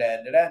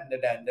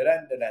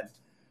dun-dun-dun-dun-dun-dun-dun-dun.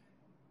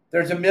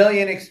 There's a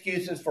million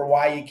excuses for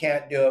why you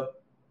can't do it,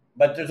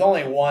 but there's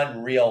only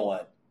one real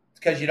one. It's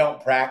because you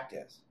don't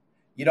practice.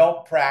 You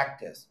don't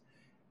practice.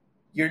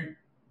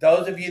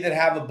 Those of you that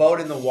have a boat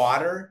in the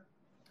water,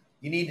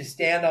 you need to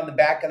stand on the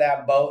back of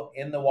that boat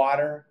in the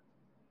water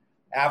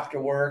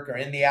after work or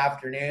in the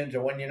afternoons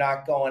or when you're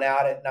not going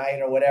out at night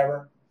or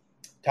whatever.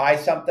 Tie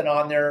something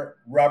on there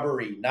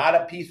rubbery, not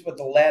a piece with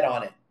the lead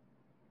on it.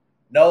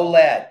 No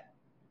lead.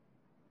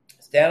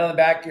 Stand on the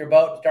back of your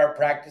boat and start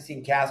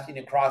practicing casting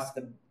across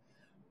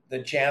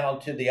the channel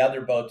to the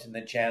other boats in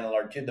the channel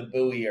or to the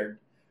buoy or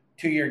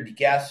to your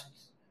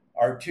guests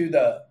or to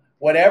the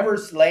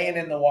whatever's laying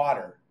in the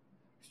water.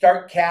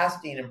 Start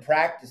casting and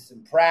practice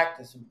and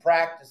practice and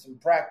practice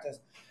and practice.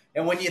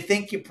 And when you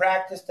think you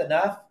practiced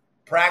enough,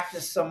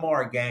 practice some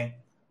more, gang.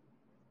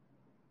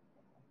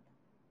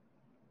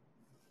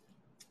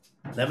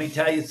 Let me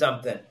tell you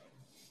something.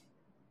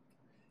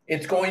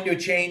 It's going to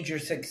change your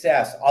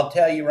success. I'll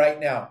tell you right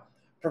now.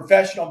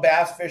 Professional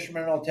bass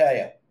fishermen will tell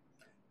you.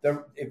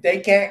 If they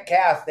can't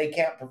cast, they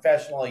can't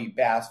professionally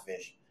bass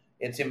fish.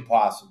 It's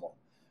impossible.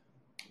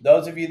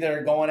 Those of you that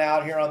are going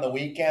out here on the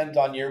weekends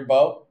on your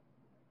boat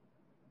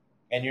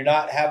and you're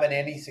not having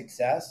any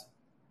success,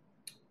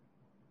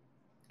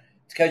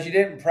 it's because you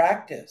didn't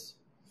practice.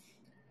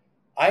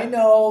 I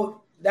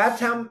know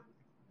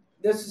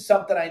this is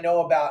something I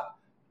know about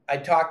I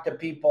talk to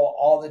people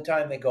all the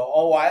time. They go,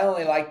 "Oh, I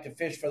only like to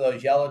fish for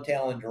those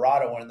yellowtail and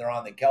Dorado when they're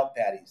on the kelp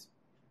patties."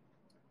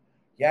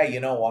 Yeah, you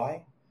know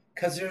why?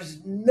 Because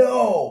there's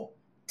no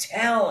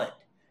talent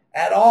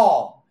at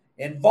all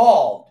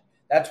involved.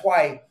 That's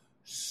why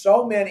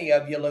so many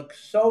of you look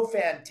so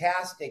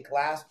fantastic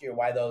last year.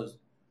 Why those,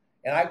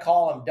 and I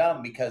call them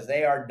dumb because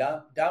they are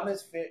dumb.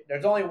 Dumbest fish.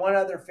 There's only one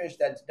other fish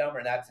that's dumber,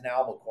 and that's an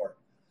albacore.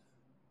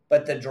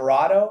 But the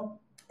Dorado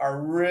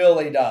are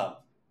really dumb.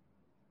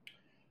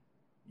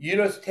 You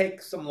just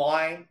take some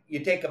line,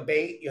 you take a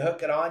bait, you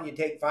hook it on, you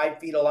take 5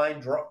 feet of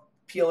line,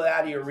 peel it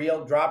out of your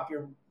reel, drop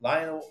your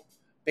line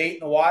bait in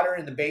the water,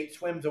 and the bait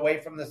swims away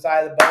from the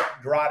side of the boat.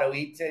 Dorado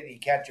eats it, and you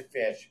catch a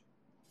fish.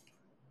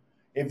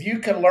 If you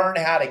can learn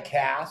how to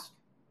cast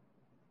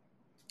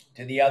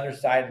to the other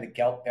side of the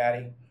kelp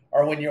patty,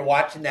 or when you're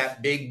watching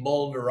that big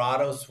bull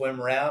Dorado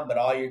swim around, but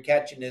all you're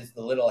catching is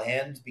the little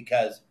hens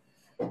because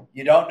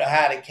you don't know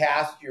how to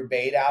cast your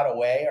bait out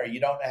away, or you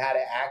don't know how to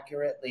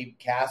accurately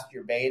cast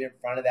your bait in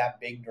front of that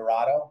big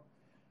Dorado.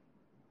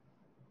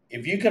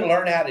 If you can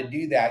learn how to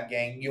do that,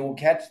 gang, you will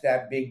catch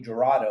that big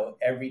Dorado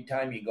every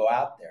time you go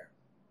out there.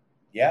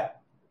 Yeah,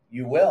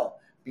 you will,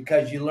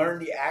 because you learn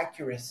the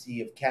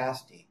accuracy of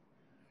casting.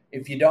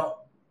 If you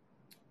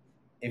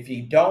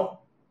don't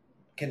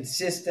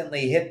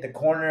consistently hit the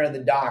corner of the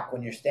dock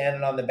when you're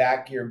standing on the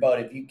back of your boat,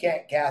 if you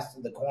can't cast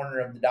to the corner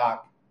of the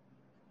dock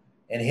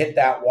and hit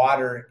that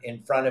water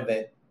in front of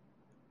it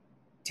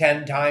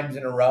 10 times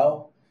in a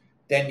row,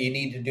 then you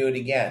need to do it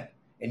again.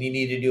 And you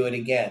need to do it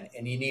again.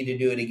 And you need to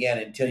do it again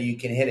until you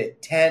can hit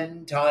it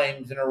 10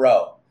 times in a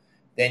row.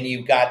 Then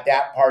you've got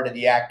that part of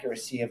the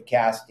accuracy of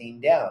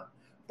casting down.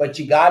 But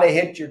you got to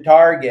hit your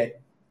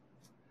target,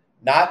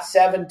 not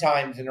 7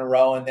 times in a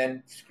row and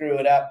then screw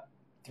it up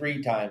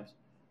 3 times.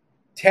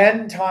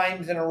 10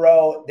 times in a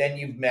row, then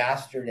you've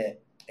mastered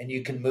it. And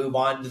you can move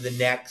on to the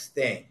next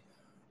thing.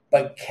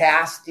 But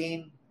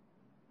casting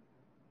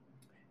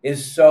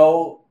is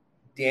so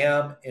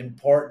damn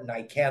important.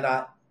 I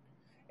cannot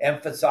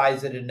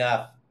emphasize it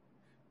enough.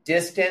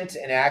 Distance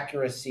and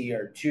accuracy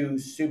are 2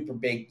 super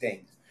big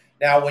things.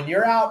 Now, when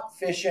you're out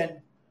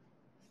fishing,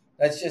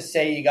 let's just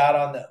say you got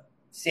on the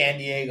San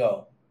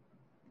Diego,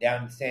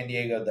 down in San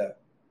Diego,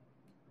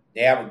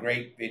 they have a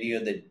great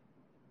video, the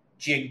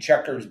Jig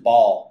Chuckers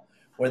Ball,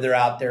 where they're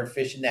out there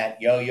fishing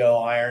that yo-yo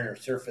iron or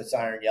surface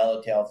iron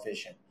yellowtail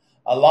fishing.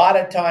 A lot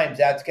of times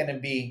that's going to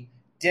be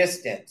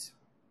distance,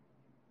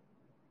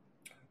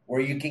 where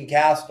you can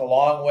cast a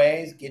long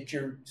ways, get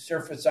your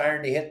surface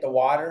iron to hit the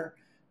water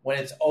when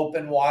it's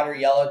open water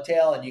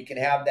yellowtail, and you can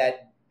have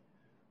that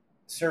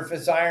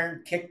surface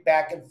iron kick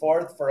back and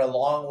forth for a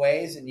long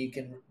ways, and you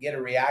can get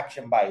a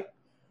reaction bite.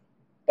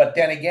 But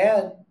then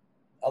again,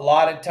 a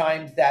lot of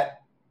times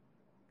that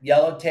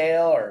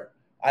yellowtail, or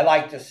I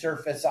like to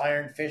surface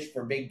iron fish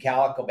for big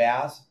calico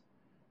bass,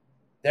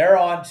 they're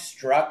on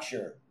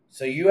structure.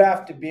 So you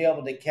have to be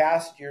able to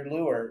cast your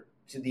lure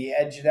to the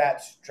edge of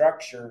that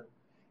structure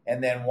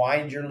and then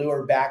wind your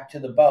lure back to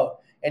the boat.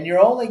 And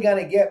you're only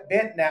going to get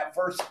bit in that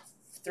first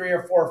 3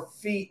 or 4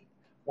 feet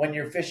when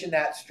you're fishing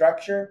that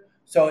structure.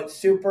 So it's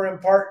super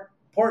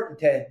important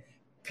to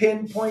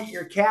pinpoint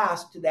your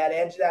cast to that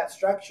edge of that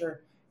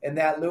structure, and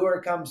that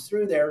lure comes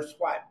through there,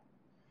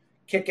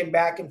 kicking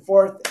back and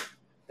forth.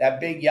 That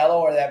big yellow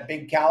or that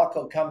big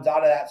calico comes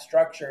out of that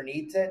structure and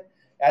eats it.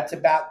 That's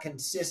about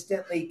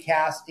consistently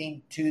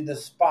casting to the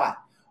spot.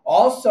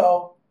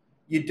 Also,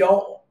 you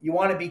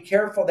want to be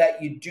careful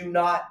that you do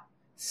not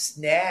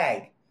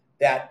snag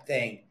that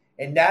thing.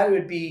 And that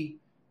would be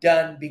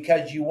done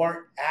because you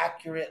weren't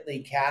accurately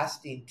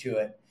casting to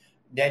it.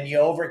 Then you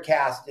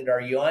overcast it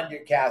or you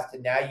undercast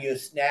it. Now you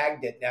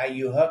snagged it. Now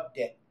you hooked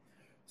it.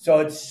 So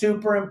it's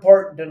super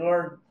important to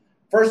learn.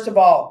 First of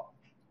all,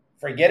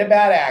 forget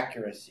about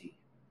accuracy.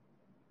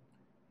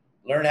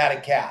 Learn how to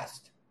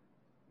cast.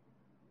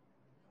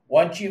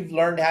 Once you've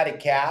learned how to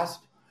cast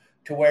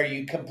to where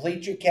you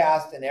complete your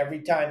cast and every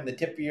time the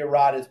tip of your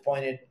rod is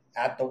pointed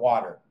at the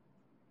water,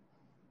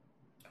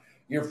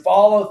 your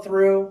follow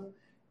through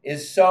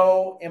is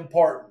so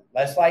important.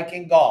 Less like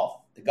in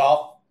golf. The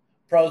golf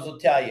pros will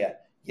tell you,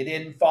 you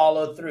didn't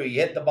follow through.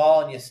 You hit the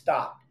ball and you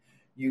stopped.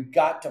 You've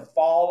got to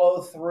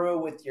follow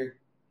through with your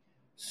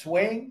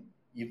swing.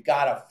 You've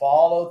got to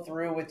follow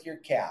through with your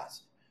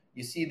cast.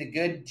 You see the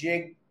good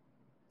jig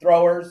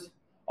throwers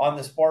on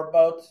the sport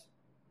boats?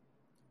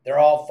 They're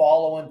all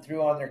following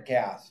through on their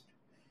cast.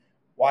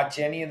 Watch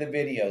any of the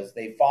videos.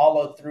 They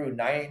follow through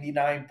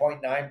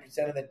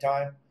 99.9% of the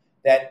time.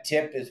 That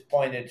tip is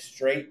pointed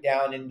straight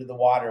down into the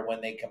water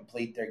when they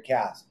complete their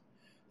cast.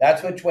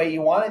 That's which way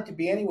you want it to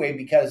be anyway,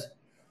 because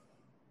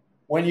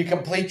when you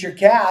complete your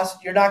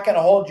cast, you're not going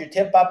to hold your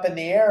tip up in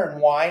the air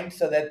and wind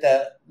so that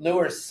the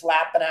lure's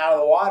slapping out of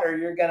the water.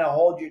 You're going to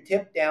hold your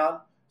tip down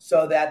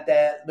so that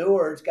the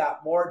lure's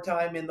got more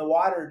time in the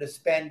water to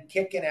spend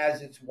kicking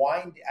as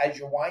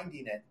you're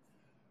winding it.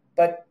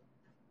 But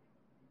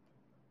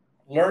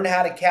learn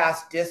how to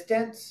cast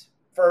distance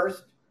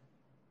first.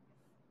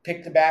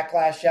 Pick the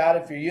backlash out.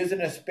 If you're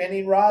using a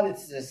spinning rod,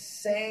 it's the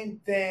same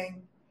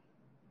thing.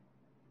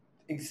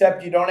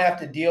 except you don't have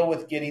to deal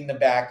with getting the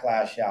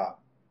backlash out.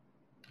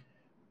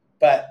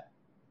 But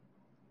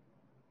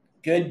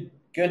good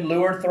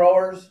lure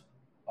throwers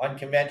on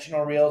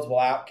conventional reels will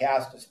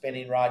outcast a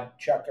spinning rod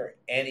chucker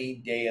any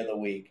day of the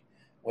week.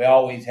 We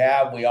always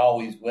have, we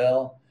always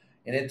will,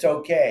 and it's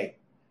okay.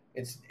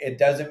 It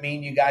doesn't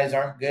mean you guys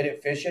aren't good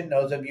at fishing.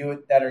 Those of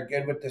you that are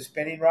good with the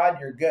spinning rod,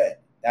 you're good.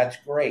 That's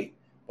great.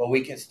 But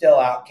we can still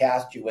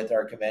outcast you with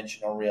our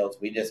conventional reels.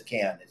 We just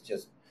can. It's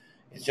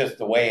just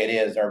the way it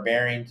is. Our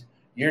bearings,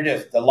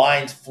 the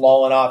line's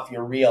flowing off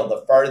your reel.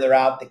 The further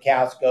out the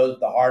cast goes,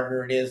 the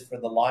harder it is for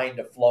the line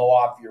to flow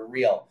off your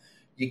reel.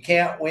 You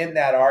can't win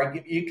that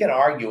argument. You can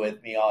argue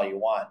with me all you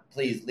want.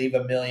 Please leave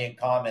a million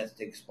comments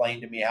to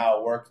explain to me how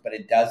it works, but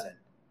it doesn't.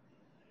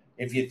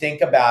 If you think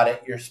about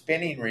it, your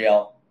spinning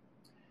reel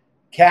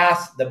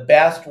casts the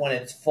best when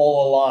it's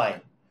full of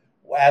line.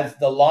 As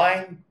the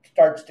line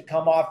starts to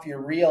come off your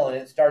reel and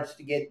it starts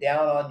to get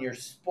down on your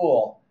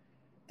spool,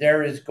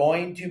 there is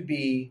going to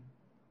be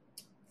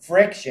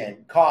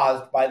friction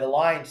caused by the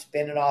line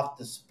spinning off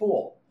the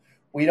spool.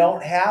 We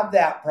don't have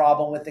that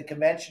problem with the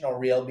conventional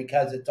reel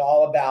because it's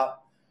all about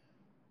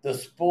the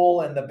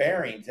spool and the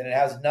bearings, and it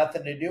has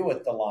nothing to do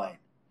with the line.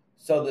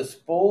 So the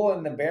spool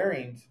and the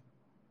bearings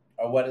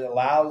are what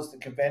allows the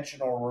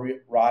conventional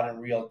rod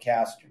and reel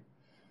caster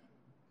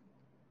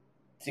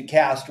to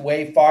cast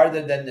way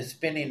farther than the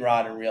spinning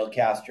rod and reel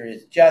caster.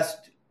 It's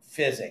just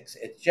physics.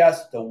 It's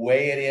just the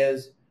way it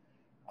is.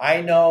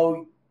 I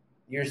know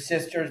your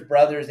sister's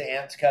brother's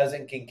aunt's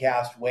cousin can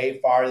cast way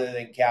farther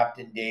than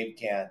Captain Dave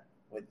can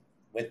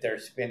with their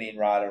spinning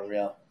rod and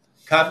reel.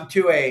 Come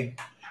to a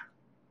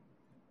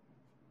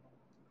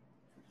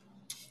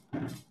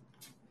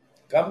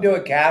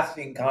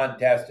casting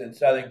contest in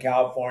Southern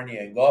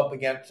California and go up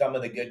against some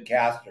of the good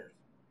casters.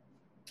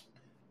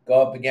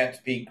 Go up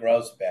against Pete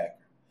Grossbeck.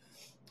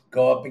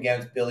 Go up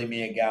against Billy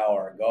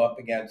Miyagawa. Go up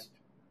against,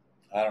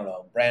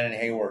 Brandon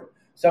Hayward.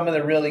 Some of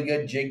the really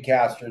good jig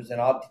casters, and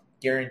I'll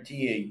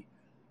guarantee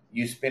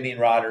you spinning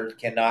rodders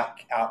cannot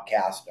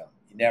outcast them.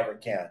 You never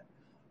can.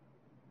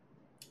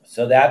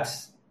 So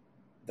that's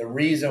the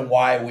reason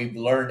why we've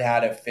learned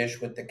how to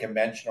fish with the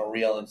conventional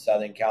reel in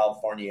Southern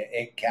California.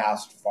 It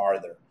casts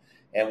farther,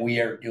 and we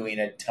are doing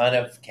a ton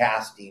of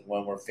casting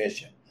when we're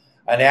fishing.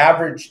 An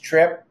average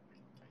trip,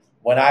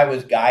 when I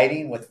was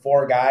guiding with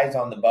 4 guys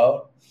on the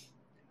boat,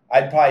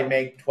 I'd probably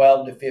make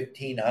 12 to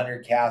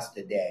 1,500 casts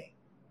a day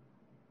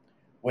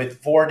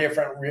with 4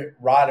 different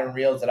rod and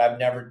reels that I've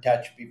never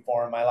touched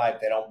before in my life.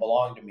 They don't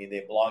belong to me.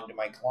 They belong to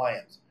my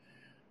clients.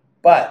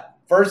 But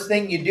first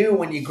thing you do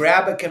when you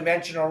grab a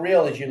conventional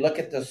reel is you look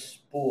at the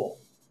spool.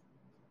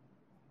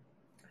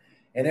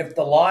 And if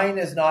the line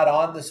is not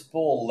on the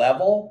spool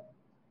level,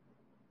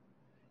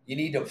 you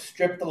need to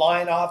strip the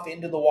line off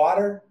into the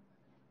water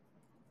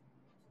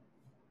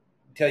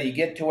until you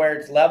get to where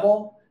it's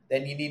level.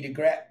 Then you need to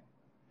grab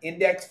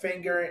index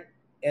finger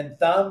and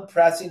thumb,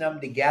 pressing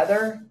them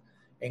together,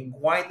 and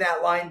wind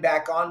that line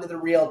back onto the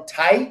reel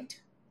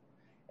tight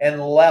and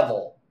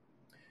level.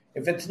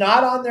 If it's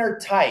not on there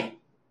tight,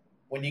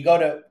 when you go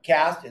to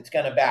cast, it's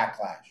going to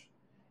backlash.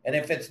 And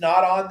if it's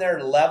not on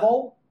there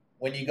level,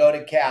 when you go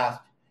to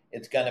cast,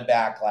 it's going to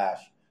backlash.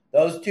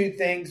 Those 2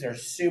 things are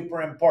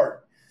super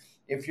important.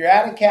 If you're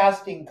at a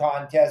casting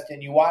contest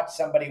and you watch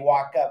somebody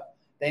walk up,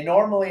 they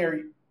normally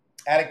are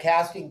at a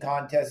casting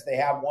contest, they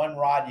have 1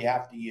 rod you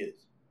have to use.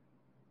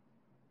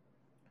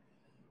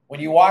 When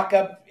you walk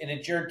up and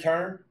it's your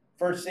turn,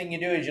 first thing you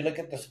do is you look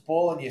at the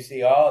spool and you see,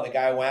 the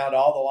guy wound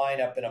all the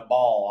line up in a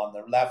ball on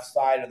the left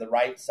side or the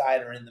right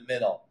side or in the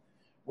middle.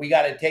 We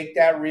got to take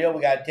that reel.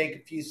 We got to take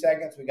a few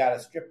seconds. We got to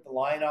strip the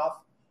line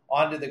off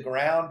onto the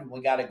ground.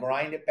 We got to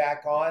grind it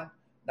back on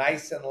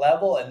nice and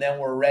level, and then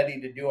we're ready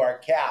to do our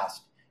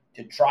cast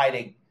to try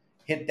to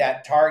hit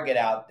that target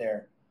out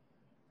there.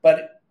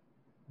 But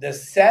the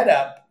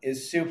setup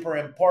is super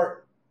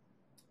important.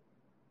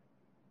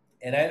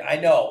 And I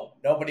know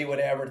nobody would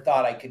have ever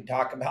thought I could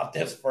talk about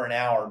this for an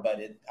hour, but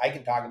I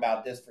can talk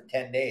about this for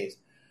 10 days.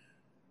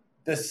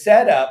 The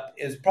setup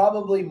is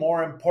probably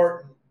more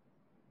important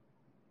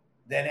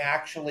than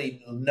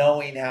actually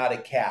knowing how to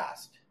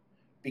cast.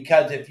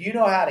 Because if you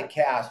know how to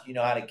cast, you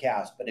know how to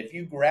cast. But if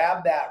you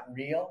grab that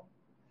reel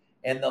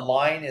and the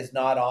line is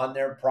not on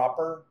there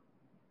proper,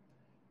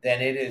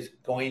 then it is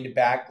going to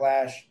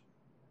backlash.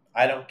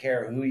 I don't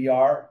care who you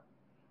are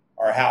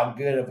or how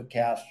good of a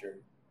caster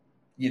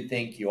you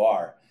think you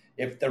are.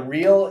 If the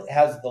reel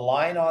has the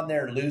line on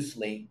there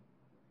loosely,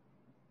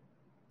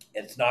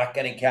 it's not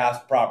going to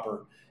cast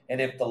proper. And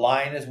if the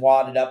line is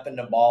wadded up in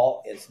the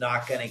ball, it's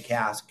not going to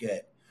cast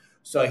good.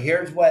 So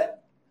here's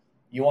what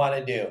you want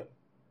to do.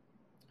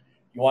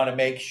 You want to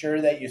make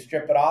sure that you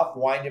strip it off,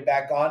 wind it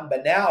back on.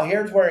 But now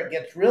here's where it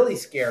gets really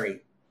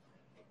scary.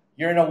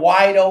 You're in a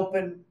wide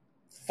open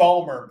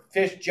foamer,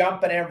 fish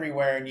jumping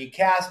everywhere, and you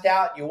cast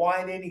out, you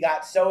wind in, you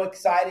got so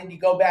excited, you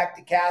go back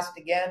to cast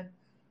again.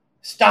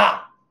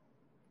 Stop.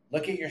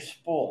 Look at your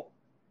spool.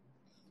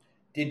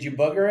 Did you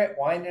booger it,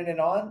 winding it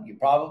on? You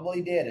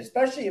probably did,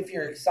 especially if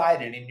you're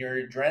excited and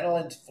your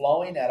adrenaline's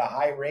flowing at a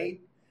high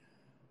rate.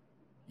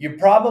 You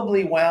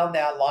probably wound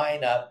that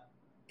line up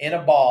in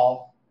a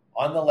ball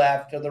on the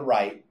left or the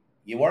right.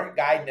 You weren't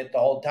guiding it the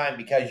whole time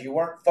because you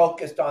weren't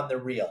focused on the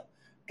reel.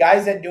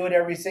 Guys that do it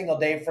every single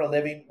day for a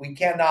living, we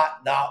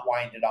cannot not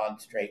wind it on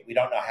straight. We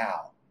don't know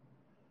how.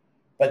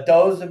 But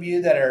those of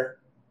you that are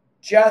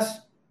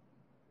just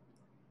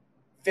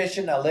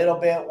fishing a little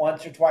bit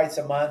once or twice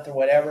a month or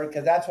whatever,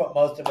 because that's what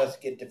most of us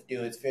get to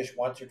do is fish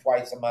once or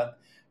twice a month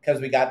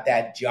because we got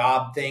that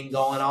job thing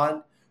going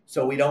on.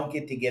 So we don't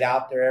get to get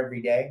out there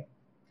every day.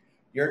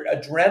 Your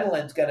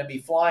adrenaline's going to be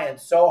flying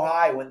so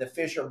high when the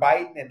fish are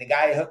biting and the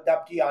guy hooked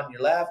up to you on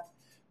your left,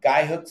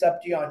 guy hooks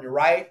up to you on your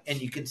right, and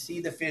you can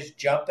see the fish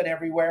jumping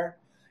everywhere.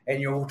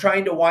 And you're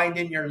trying to wind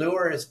in your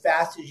lure as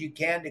fast as you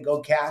can to go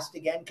cast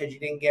again because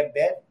you didn't get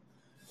bit.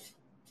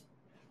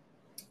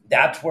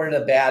 That's where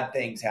the bad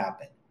things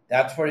happen.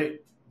 That's where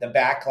the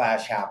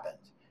backlash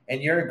happens.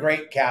 And you're a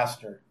great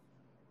caster,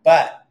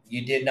 but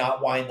you did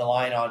not wind the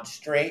line on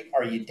straight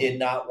or you did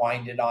not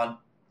wind it on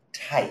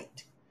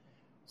tight.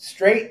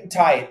 Straight and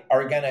tight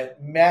are going to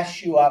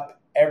mess you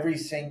up every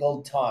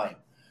single time.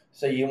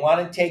 So you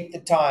want to take the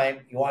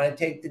time, you want to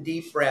take the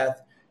deep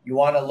breath, you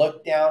want to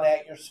look down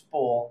at your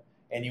spool,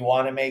 and you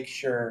want to make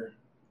sure.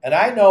 And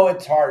I know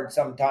it's hard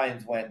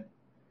sometimes when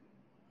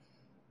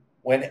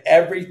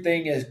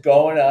everything is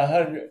going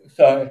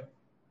 100,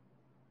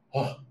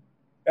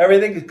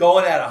 everything is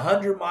going at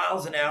 100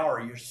 miles an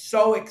hour. You're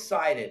so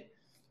excited.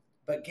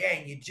 But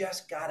gang, you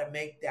just got to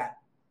make that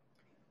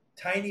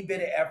tiny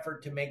bit of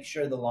effort to make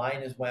sure the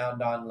line is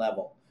wound on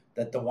level,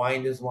 that the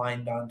wind is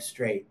lined on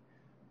straight.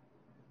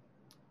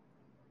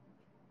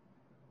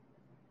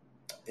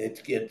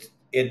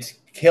 It's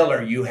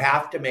killer. You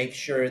have to make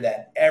sure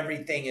that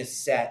everything is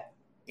set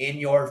in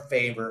your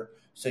favor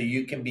so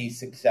you can be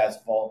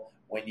successful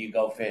when you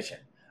go fishing.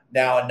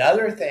 Now,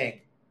 another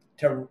thing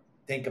to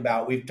think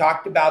about, we've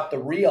talked about the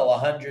reel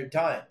 100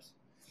 times.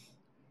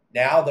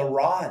 Now the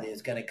rod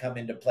is going to come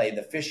into play.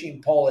 The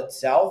fishing pole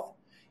itself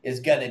is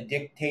going to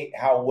dictate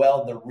how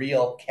well the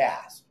reel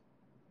casts.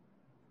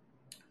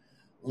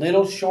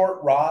 Little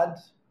short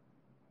rods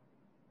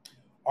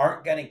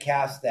aren't going to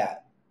cast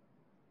that.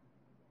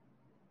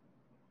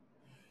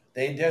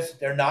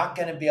 They're not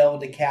going to be able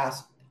to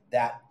cast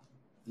that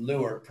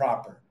lure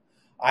proper.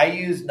 I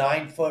use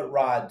 9-foot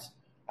rods.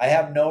 I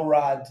have no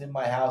rods in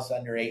my house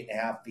under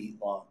 8.5 feet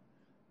long.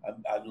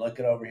 I'm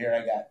looking over here.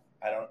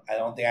 I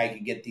don't think I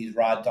could get these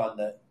rods on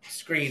the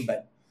screen,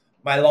 but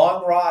my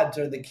long rods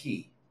are the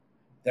key.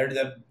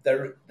 They're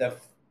the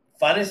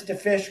funnest to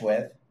fish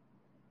with,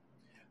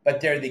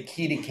 but they're the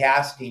key to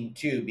casting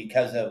too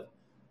because of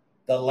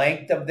the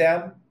length of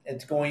them.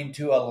 It's going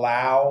to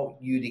allow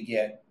you to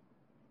get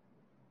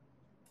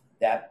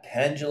that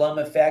pendulum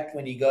effect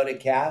when you go to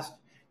cast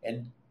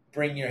and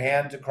bring your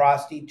hands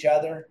across each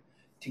other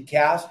to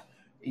cast.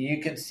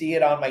 You can see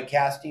it on my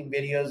casting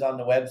videos on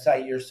the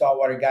website, Your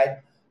Saltwater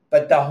Guide.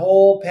 But the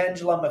whole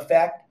pendulum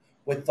effect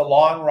with the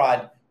long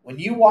rod, when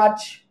you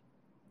watch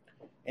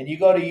and you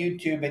go to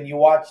YouTube and you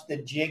watch the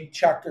Jig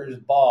Chuckers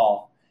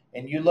ball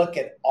and you look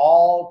at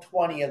all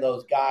 20 of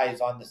those guys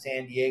on the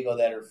San Diego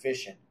that are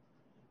fishing,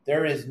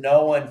 there is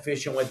no one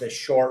fishing with a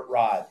short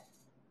rod.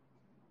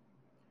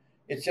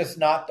 It's just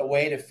not the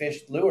way to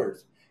fish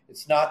lures.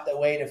 It's not the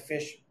way to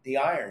fish the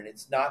iron.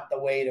 It's not the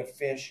way to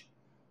fish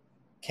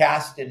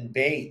casting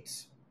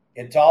baits.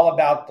 It's all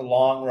about the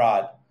long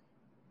rod.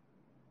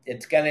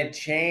 It's going to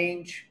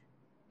change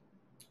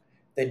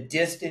the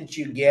distance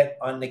you get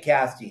on the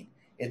casting.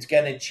 It's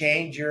going to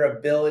change your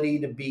ability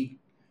to be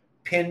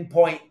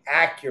pinpoint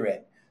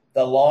accurate.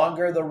 The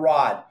longer the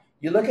rod.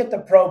 You look at the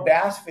pro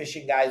bass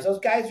fishing guys. Those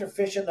guys are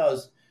fishing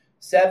those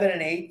 7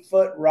 and 8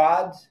 foot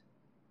rods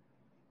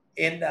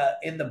in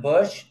the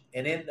bush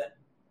and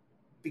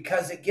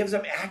because it gives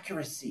them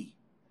accuracy.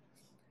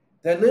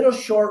 The little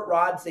short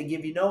rods, they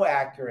give you no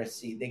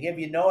accuracy. They give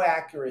you no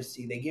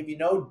accuracy. They give you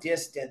no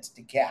distance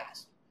to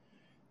cast.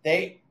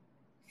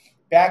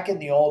 Back in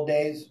the old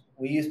days,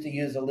 we used to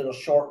use a little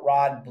short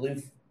rod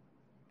blue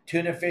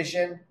tuna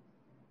fishing.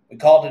 We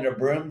called it a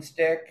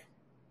broomstick.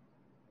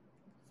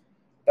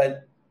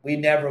 But we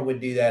never would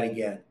do that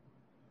again.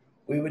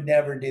 We would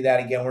never do that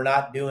again. We're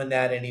not doing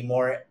that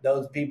anymore.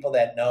 Those people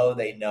that know,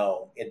 they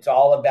know. It's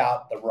all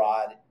about the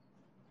rod.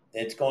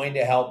 It's going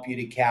to help you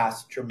to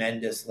cast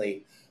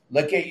tremendously.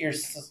 Look at your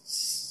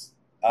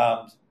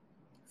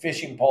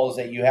fishing poles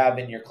that you have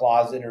in your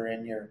closet or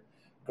in your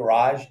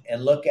garage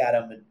and look at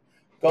them and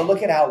go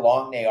look at how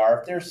long they are.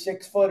 If they're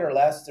 6 foot or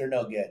less, they're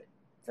no good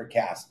for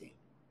casting.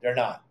 They're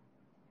not.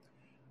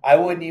 I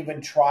wouldn't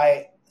even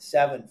try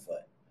 7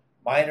 foot.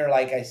 Mine are,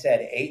 like I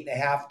said,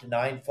 8.5 to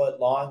 9 foot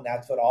long.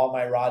 That's what all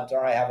my rods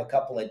are. I have a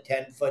couple of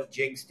 10-foot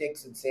jig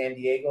sticks in San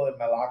Diego in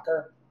my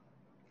locker.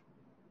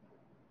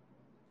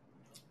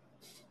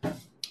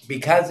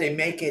 Because they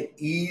make it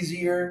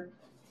easier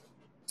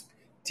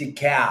to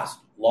cast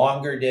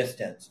longer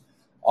distance.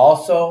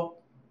 Also,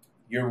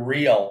 your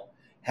reel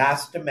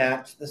has to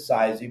match the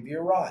size of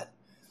your rod.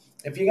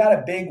 If you got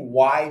a big,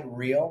 wide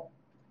reel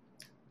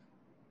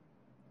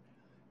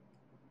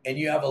and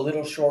you have a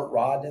little short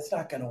rod, it's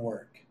not going to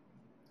work.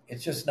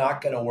 It's just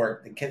not going to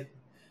work.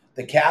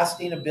 The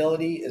casting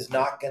ability is it's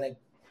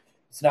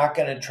not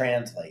going to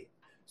translate.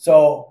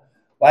 So,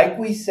 like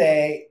we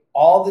say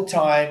all the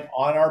time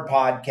on our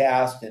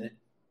podcast and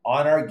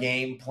on our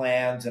game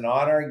plans and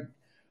on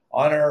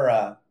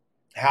our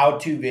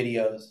how-to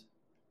videos,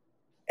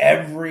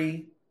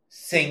 every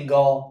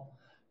single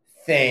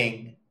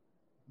thing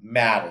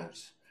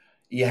matters.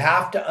 You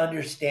have to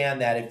understand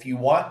that if you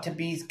want to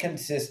be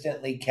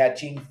consistently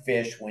catching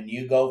fish when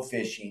you go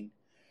fishing,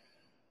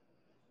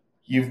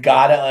 you've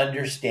got to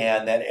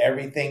understand that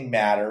everything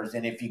matters.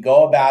 And if you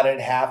go about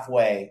it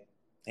halfway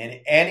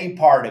in any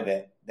part of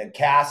it, the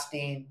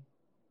casting,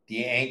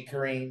 the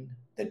anchoring,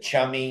 the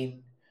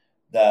chumming,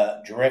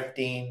 the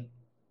drifting,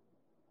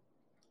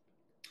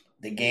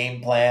 the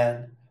game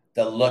plan,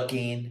 the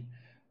looking,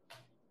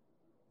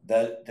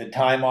 the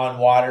time on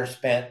water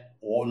spent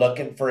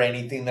looking for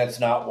anything that's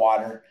not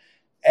water,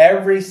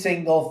 every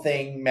single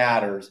thing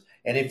matters.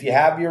 And if you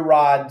have your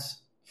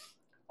rods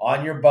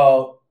on your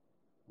boat,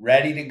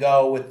 ready to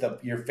go with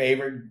your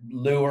favorite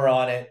lure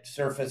on it,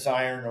 surface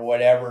iron or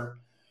whatever,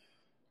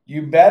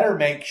 you better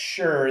make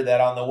sure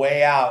that on the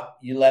way out,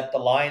 you let the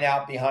line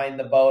out behind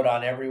the boat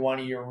on every one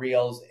of your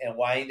reels and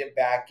wind it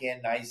back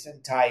in nice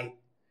and tight.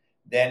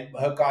 Then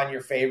hook on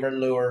your favorite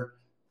lure.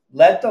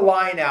 Let the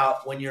line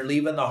out when you're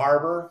leaving the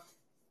harbor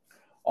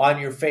on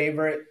your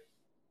favorite,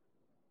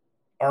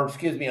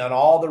 on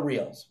all the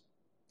reels.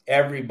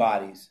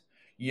 Everybody's.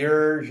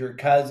 Yours, your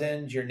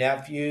cousins, your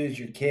nephews,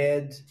 your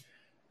kids.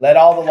 Let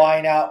all the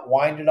line out,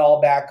 wind it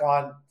all back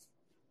on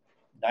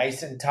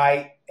nice and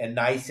tight and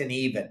nice and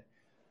even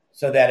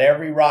so that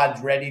every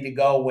rod's ready to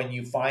go when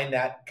you find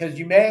that. Because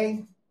you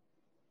may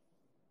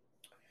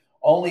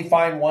only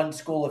find one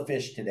school of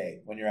fish today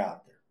when you're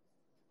out there.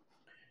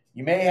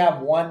 You may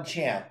have one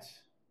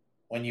chance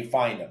when you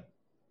find them.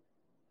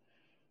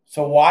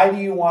 So why do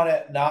you want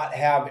to not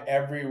have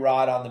every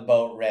rod on the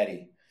boat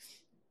ready?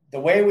 The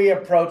way we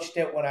approached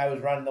it when I was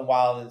running the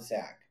Wild and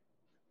Sack,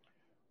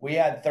 we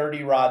had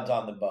 30 rods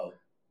on the boat.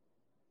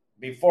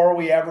 Before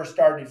we ever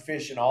started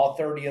fishing, all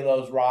 30 of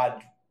those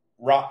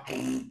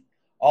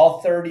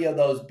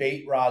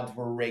bait rods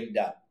were rigged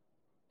up.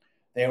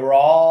 They were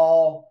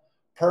all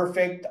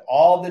perfect.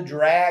 All the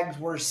drags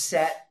were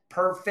set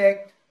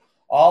perfect.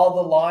 All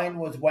the line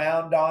was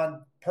wound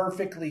on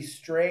perfectly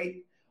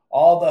straight.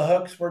 All the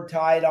hooks were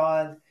tied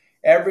on.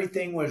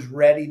 Everything was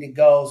ready to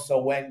go. So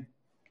when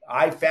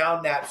I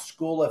found that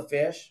school of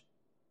fish,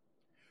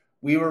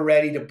 we were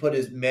ready to put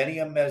as many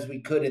of them as we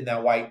could in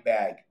that white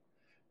bag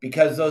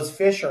because those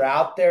fish are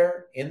out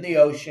there in the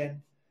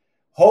ocean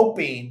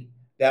hoping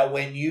that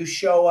when you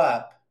show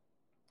up,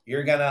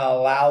 you're going to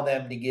allow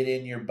them to get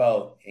in your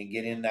boat and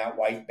get in that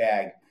white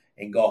bag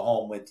and go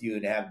home with you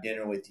and have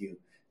dinner with you.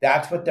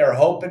 That's what they're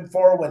hoping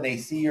for when they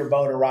see your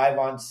boat arrive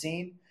on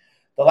scene.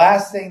 The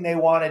last thing they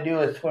want to do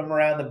is swim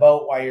around the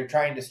boat while you're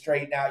trying to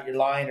straighten out your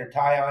line or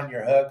tie on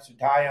your hooks or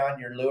tie on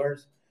your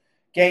lures.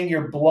 Gang,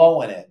 you're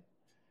blowing it.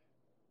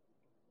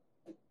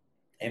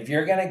 If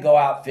you're going to go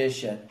out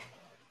fishing,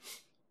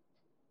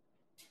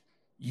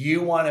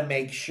 you want to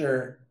make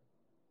sure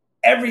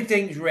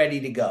everything's ready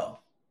to go.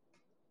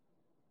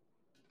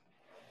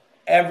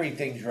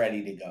 Everything's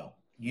ready to go.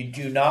 You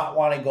do not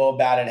want to go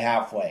about it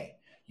halfway.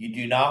 You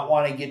do not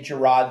want to get your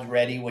rods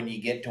ready when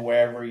you get to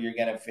wherever you're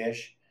going to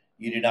fish.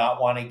 You do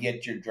not want to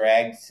get your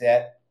drag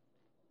set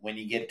when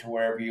you get to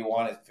wherever you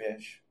want to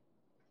fish.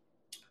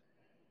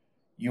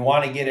 You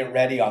want to get it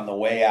ready on the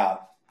way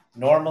out.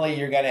 Normally,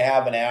 you're going to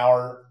have an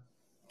hour,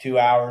 2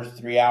 hours,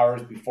 3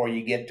 hours before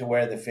you get to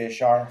where the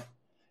fish are.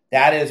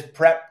 That is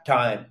prep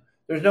time.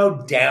 There's no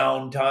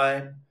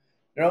downtime.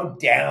 There's no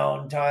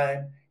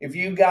downtime. If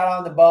you got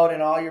on the boat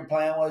and all your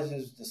plan was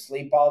is to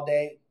sleep all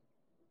day,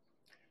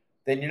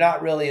 then you're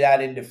not really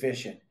that into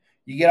fishing.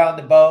 You get on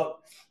the boat,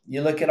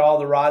 you look at all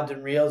the rods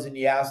and reels, and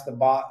you ask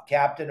the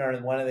captain or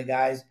one of the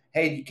guys,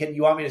 hey,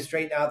 you want me to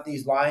straighten out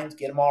these lines,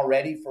 get them all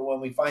ready for when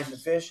we find the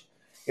fish?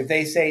 If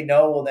they say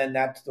no, well, then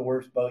that's the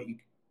worst boat.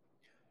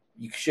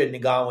 You shouldn't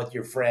have gone with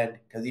your friend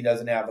because he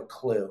doesn't have a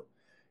clue.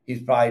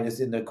 He's probably just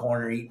in the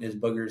corner eating his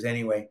boogers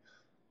anyway.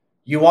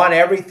 You want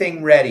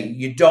everything ready.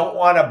 You don't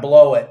want to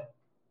blow it,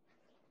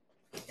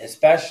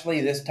 especially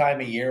this time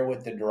of year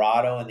with the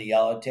Dorado and the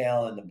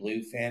yellowtail and the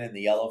bluefin and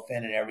the yellowfin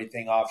and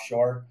everything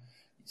offshore.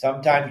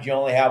 Sometimes you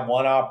only have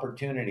one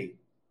opportunity.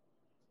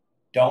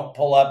 Don't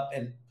pull up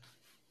and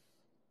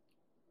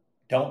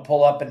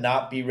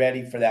not be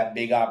ready for that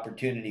big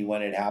opportunity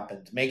when it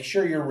happens. Make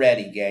sure you're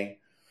ready, gang.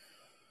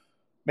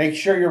 Make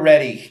sure you're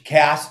ready.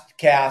 Cast,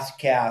 cast,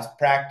 cast.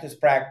 Practice,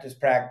 practice,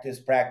 practice.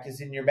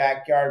 Practice in your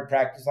backyard.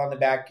 Practice on the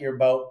back of your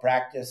boat.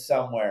 Practice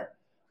somewhere.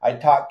 I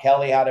taught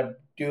Kelly how to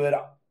do it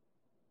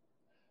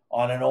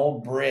on an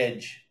old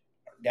bridge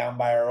down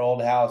by our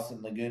old house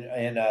in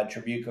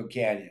Trabuco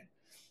Canyon.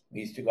 We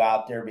used to go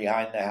out there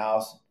behind the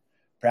house,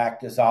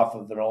 practice off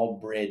of an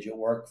old bridge. It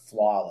worked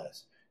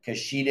flawless because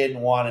she didn't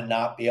want to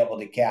not be able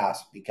to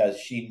cast because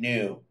she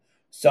knew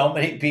so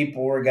many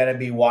people were going to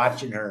be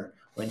watching her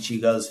when she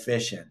goes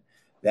fishing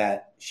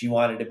that she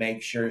wanted to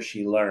make sure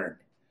she learned.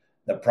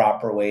 the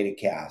proper way to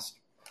cast.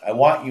 I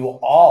want you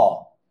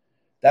all.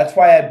 That's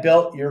why I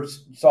built your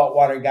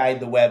Saltwater Guide,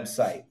 the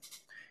website.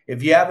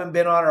 If you haven't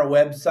been on our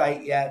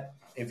website yet,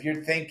 if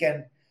you're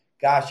thinking,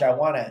 gosh,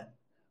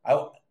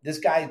 this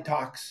guy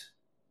talks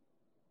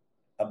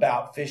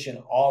about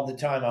fishing all the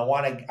time. I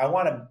want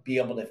to be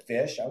able to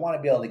fish. I want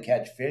to be able to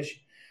catch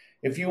fish.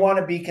 If you want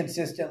to be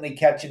consistently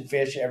catching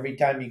fish every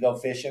time you go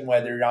fishing,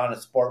 whether you're on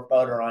a sport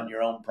boat or on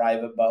your own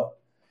private boat,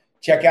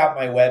 check out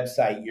my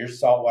website,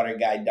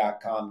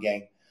 yoursaltwaterguide.com,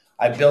 gang.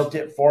 I built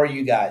it for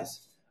you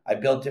guys. I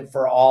built it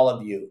for all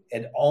of you.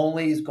 It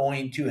only is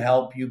going to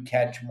help you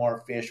catch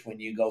more fish when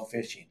you go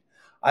fishing.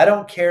 I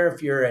don't care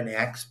if you're an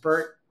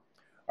expert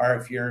or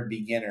if you're a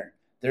beginner.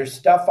 There's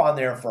stuff on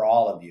there for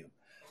all of you.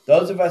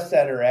 Those of us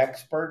that are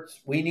experts,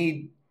 we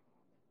need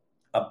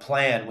a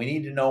plan. We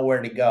need to know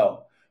where to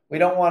go. We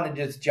don't want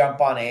to just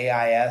jump on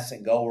AIS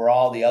and go where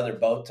all the other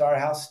boats are.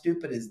 How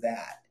stupid is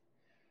that?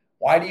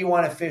 Why do you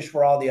want to fish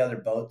where all the other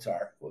boats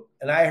are?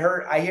 And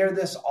I hear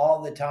this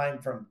all the time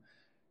from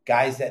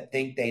guys that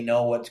think they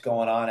know what's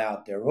going on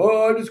out there.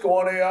 Oh, I just go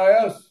on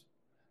AIS.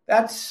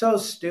 That's so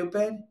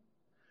stupid.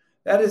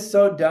 That is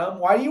so dumb.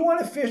 Why do you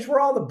want to fish where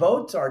all the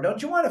boats are?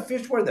 Don't you want to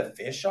fish where the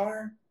fish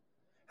are?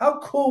 How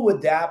cool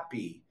would that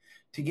be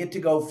to get to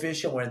go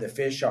fishing where the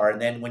fish are, and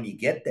then when you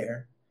get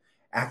there,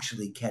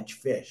 actually catch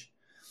fish?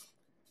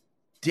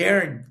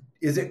 Darren,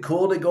 is it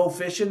cool to go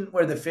fishing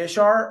where the fish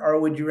are, or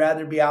would you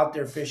rather be out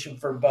there fishing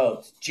for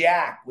boats?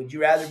 Jack, would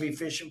you rather be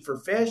fishing for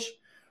fish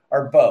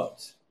or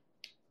boats?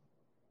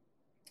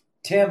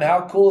 Tim,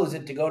 how cool is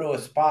it to go to a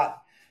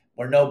spot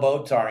where no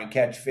boats are and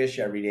catch fish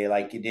every day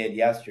like you did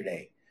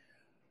yesterday?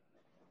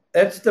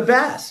 It's the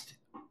best.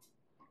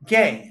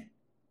 Gang,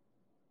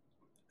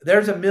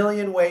 there's a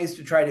million ways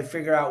to try to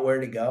figure out where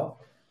to go.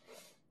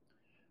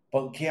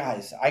 But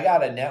guys, I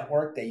got a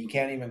network that you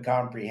can't even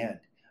comprehend.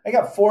 I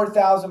got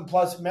 4,000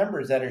 plus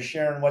members that are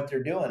sharing what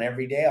they're doing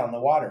every day on the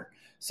water.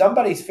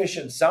 Somebody's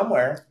fishing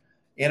somewhere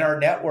in our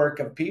network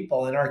of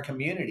people in our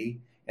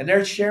community, and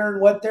they're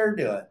sharing what they're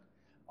doing.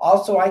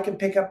 Also, I can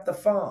pick up the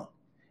phone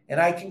and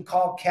I can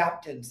call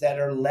captains that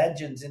are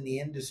legends in the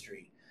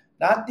industry.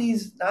 Not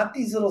these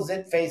little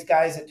zit-faced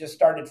guys that just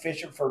started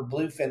fishing for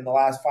bluefin the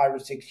last 5 or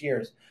 6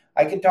 years.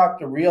 I can talk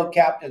to real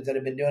captains that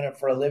have been doing it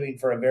for a living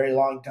for a very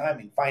long time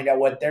and find out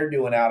what they're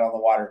doing out on the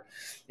water.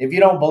 If you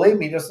don't believe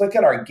me, just look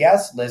at our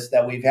guest list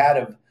that we've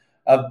had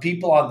of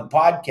people on the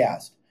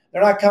podcast.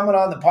 They're not coming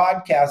on the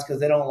podcast because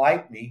they don't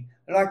like me.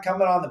 They're not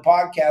coming on the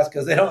podcast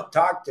because they don't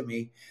talk to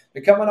me.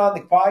 They're coming on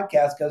the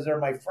podcast because they're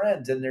my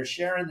friends and they're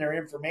sharing their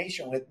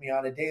information with me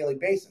on a daily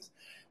basis.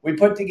 We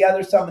put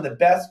together some of the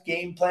best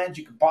game plans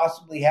you could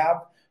possibly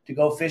have to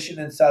go fishing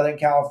in Southern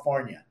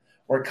California.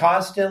 We're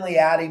constantly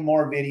adding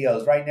more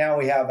videos. Right now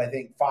we have, I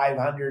think,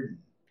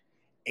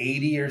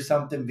 580 or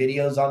something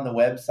videos on the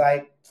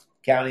website,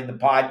 counting the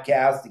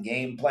podcast, the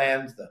game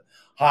plans, the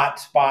hot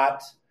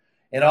spots,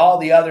 and all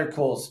the other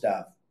cool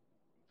stuff.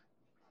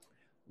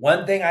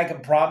 One thing I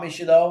can promise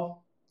you, though,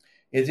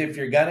 is if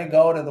you're going to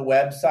go to the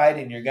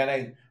website and you're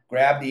going to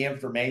grab the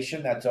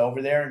information that's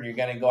over there and you're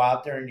going to go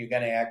out there and you're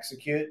going to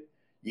execute,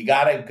 you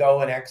got to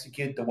go and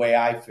execute the way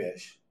I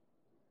fish.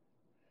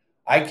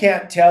 I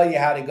can't tell you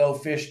how to go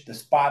fish the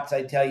spots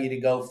I tell you to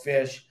go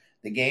fish,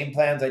 the game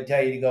plans I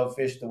tell you to go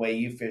fish the way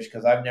you fish,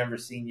 because I've never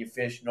seen you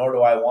fish, nor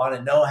do I want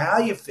to know how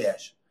you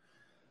fish.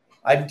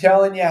 I'm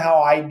telling you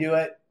how I do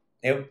it.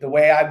 The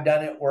way I've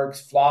done it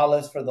works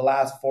flawless for the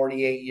last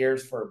 48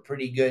 years for a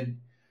pretty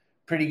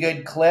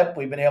good clip.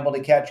 We've been able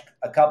to catch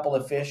a couple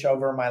of fish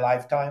over my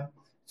lifetime.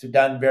 So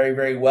done very,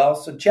 very well.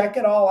 So check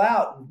it all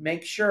out.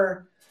 Make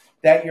sure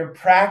that you're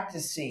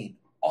practicing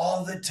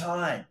all the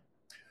time.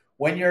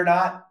 When you're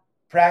not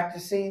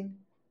practicing,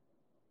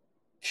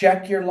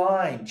 check your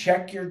line,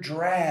 check your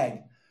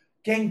drag.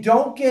 Gang,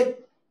 don't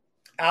get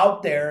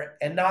out there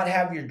and not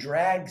have your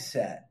drag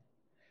set.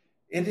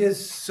 It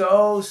is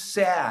so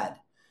sad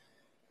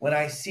when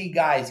I see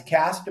guys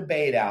cast a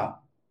bait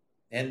out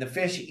and the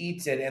fish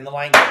eats it and the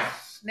line goes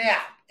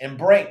snap and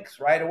breaks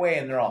right away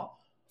and they're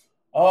all,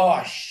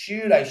 oh,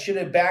 shoot, I should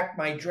have backed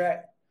my drag.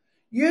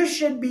 You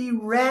should be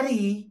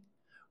ready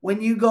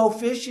when you go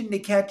fishing to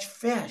catch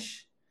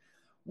fish.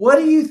 What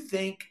do you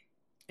think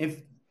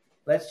if,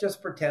 let's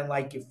just pretend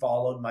like you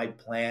followed my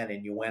plan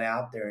and you went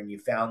out there and you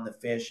found the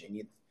fish and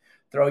you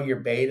throw your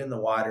bait in the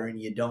water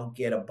and you don't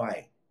get a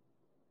bite?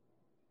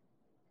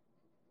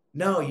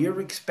 No,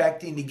 you're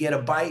expecting to get a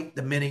bite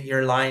the minute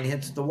your line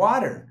hits the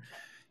water.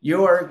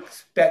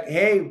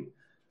 Hey,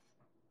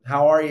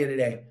 how are you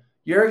today?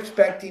 You're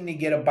expecting to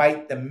get a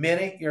bite the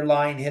minute your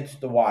line hits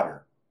the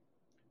water,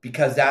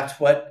 because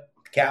that's what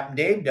Captain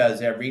Dave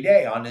does every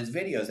day on his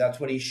videos. That's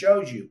what he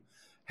shows you.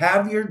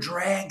 Have your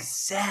drag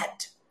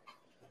set.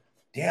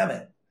 Damn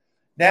it.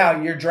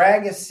 Now, your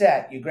drag is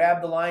set. You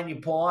grab the line, you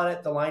pull on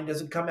it. The line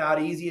doesn't come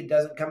out easy. It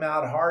doesn't come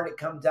out hard. It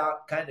comes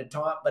out kind of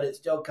taut, but it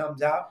still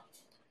comes out.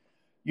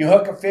 You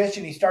hook a fish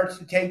and he starts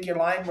to take your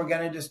line. We're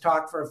going to just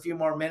talk for a few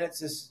more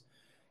minutes.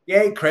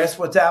 Yay, Chris,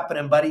 what's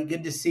happening, buddy?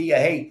 Good to see you.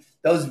 Hey,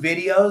 those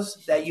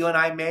videos that you and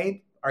I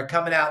made are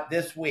coming out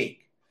this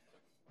week.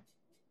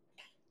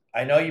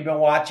 I know you've been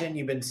watching.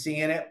 You've been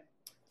seeing it.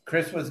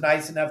 Chris was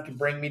nice enough to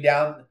bring me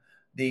down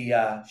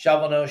the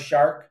Shovel-Nosed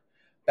Shark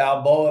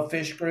Balboa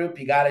Fish Group.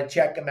 You got to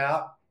check him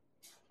out.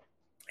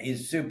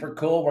 He's super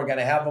cool. We're going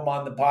to have him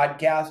on the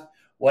podcast.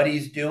 What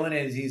he's doing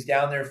is he's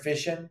down there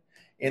fishing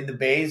in the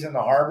bays and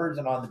the harbors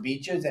and on the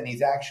beaches, and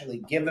he's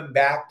actually giving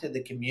back to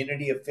the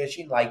community of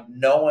fishing like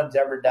no one's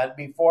ever done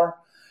before.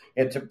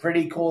 It's a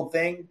pretty cool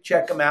thing.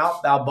 Check him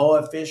out,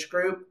 Balboa Fish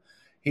Group.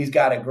 He's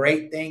got a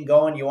great thing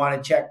going. You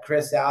want to check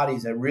Chris out.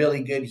 He's a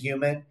really good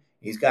human.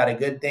 He's got a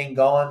good thing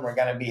going. We're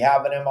going to be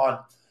having him on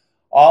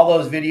all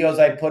those videos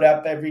I put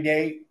up every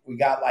day. We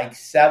got like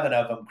 7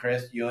 of them,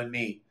 Chris, you and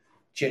me,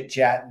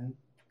 chit-chatting,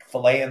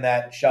 filleting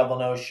that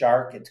shovel-nosed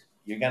shark.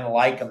 You're going to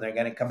like them. They're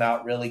going to come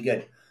out really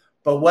good.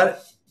 But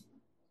what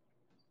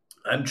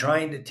I'm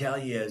trying to tell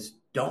you is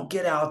don't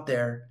get out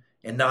there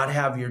and not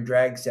have your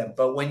drag set.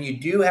 But when you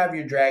do have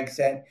your drag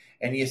set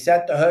and you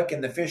set the hook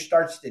and the fish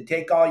starts to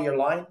take all your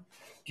line,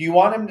 do you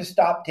want him to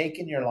stop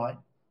taking your line?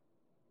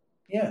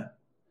 Yeah.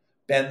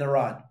 Bend the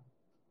rod.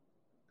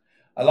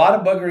 A lot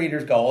of booger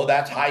eaters go, oh,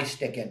 that's high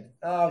sticking.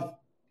 Oh,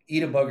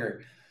 eat a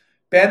booger.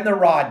 Bend the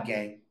rod,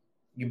 gang.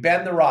 You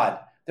bend the rod.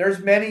 There's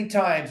many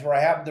times where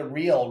I have the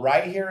reel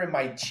right here in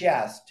my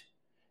chest,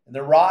 and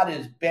the rod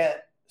is bent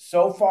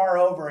so far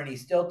over, and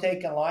he's still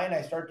taking line,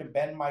 I start to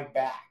bend my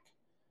back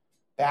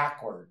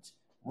backwards.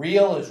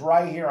 Reel is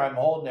right here. I'm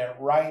holding it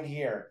right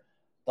here.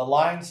 The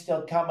line's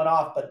still coming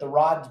off, but the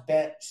rod's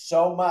bent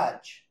so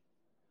much.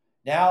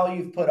 Now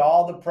you've put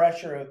all the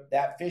pressure.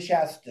 That fish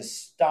has to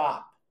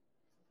stop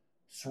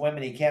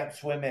swimming. He can't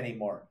swim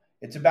anymore.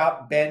 It's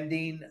about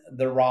bending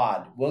the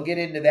rod. We'll get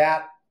into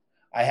that.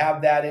 I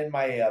have that in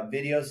my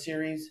video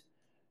series.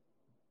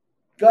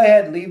 Go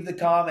ahead, leave the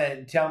comment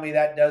and tell me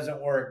that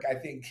doesn't work. I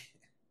think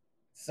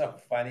it's so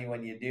funny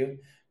when you do.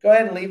 Go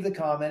ahead and leave the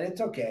comment.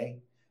 It's okay.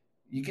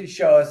 You can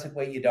show us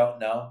what you don't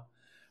know.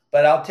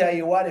 But I'll tell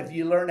you what, if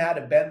you learn how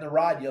to bend the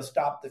rod, you'll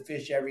stop the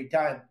fish every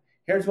time.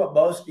 Here's what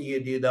most of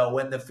you do, though.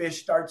 When the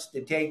fish starts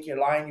to take your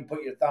line, you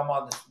put your thumb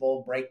on the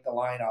spool, break the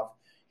line off.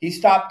 He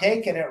stopped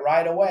taking it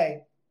right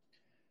away.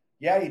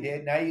 Yeah, he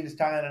did. Now you just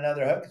tie on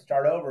another hook and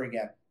start over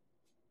again.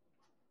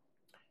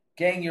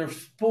 Gang, your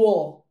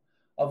spool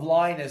of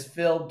line is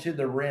filled to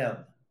the rim.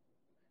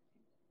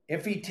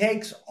 If he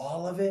takes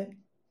all of it,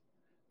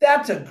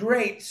 that's a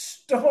great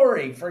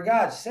story, for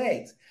God's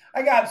sakes.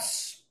 I got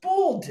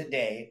spooled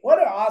today. What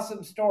an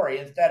awesome story.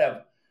 Instead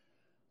of,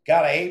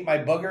 God, I ate my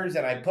boogers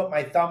and I put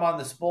my thumb on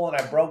the spool and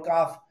I broke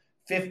off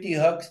 50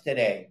 hooks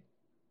today.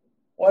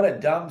 What a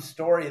dumb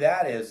story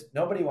that is.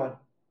 Nobody wants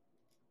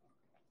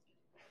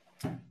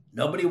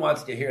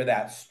to hear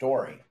that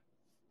story.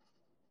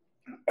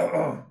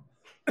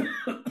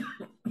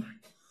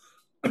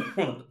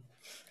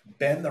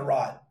 Bend the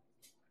rod.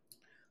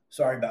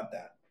 Sorry about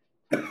that.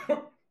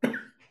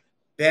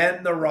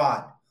 Bend the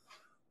rod.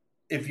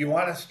 If you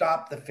want to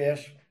stop the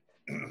fish,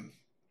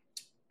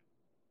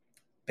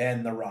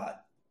 bend the rod.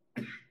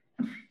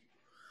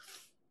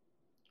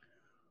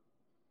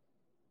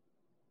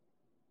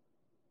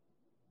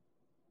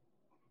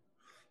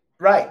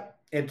 Right.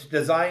 It's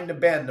designed to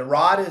bend. The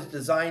rod is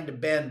designed to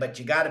bend, but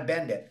you got to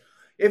bend it.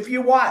 If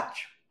you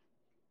watch,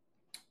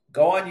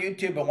 go on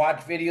YouTube and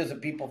watch videos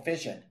of people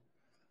fishing.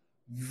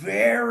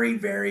 Very,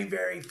 very,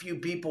 very few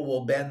people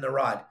will bend the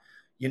rod.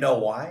 You know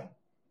why?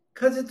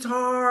 Because it's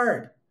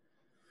hard.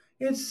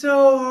 It's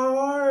so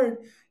hard.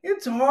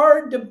 It's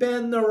hard to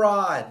bend the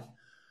rod.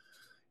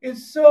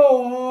 It's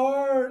so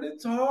hard.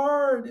 It's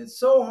hard. It's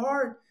so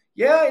hard.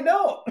 Yeah, I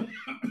know.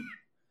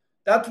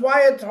 That's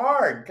why it's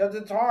hard, because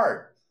it's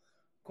hard.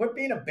 Quit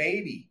being a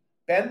baby.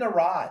 Bend the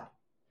rod.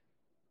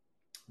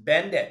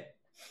 Bend it.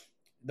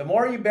 The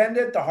more you bend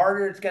it, the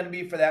harder it's going to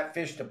be for that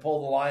fish to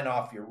pull the line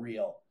off your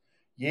reel.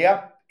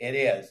 Yep, it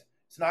is.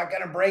 It's not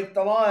going to break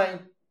the line,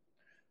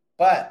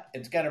 but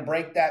it's going to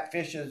break that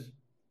fish's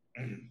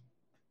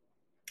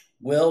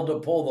will to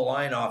pull the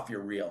line off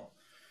your reel.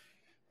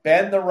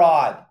 Bend the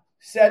rod.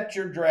 Set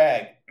your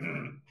drag.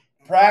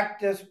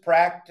 Practice,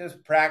 practice,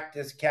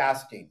 practice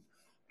casting.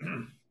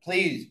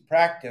 Please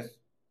practice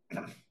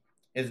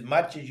as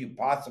much as you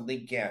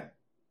possibly can.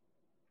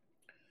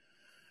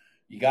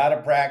 You got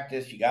to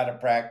practice, you got to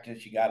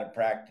practice, you got to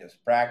practice.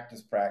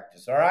 Practice,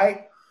 practice. All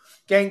right?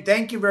 Gang,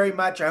 thank you very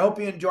much. I hope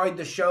you enjoyed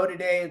the show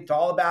today. It's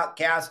all about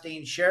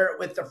casting. Share it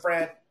with a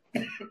friend.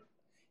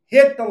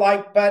 Hit the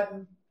like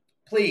button.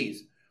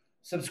 Please.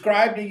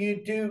 Subscribe to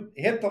YouTube.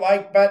 Hit the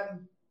like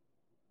button.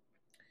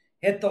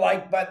 Hit the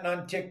like button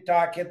on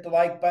TikTok. Hit the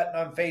like button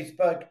on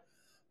Facebook.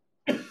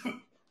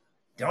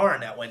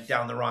 Darn, that went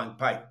down the wrong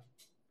pipe.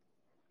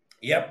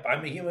 Yep,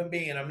 I'm a human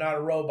being. I'm not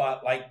a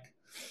robot like...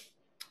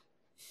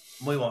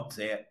 We won't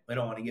say it. We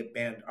don't want to get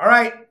banned. All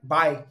right,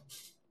 bye.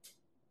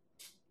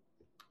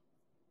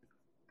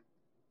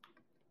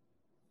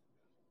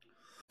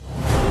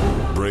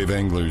 Brave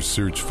anglers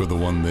search for the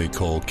one they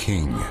call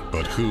king,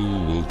 but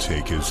who will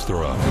take his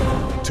throne?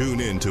 Tune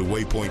in to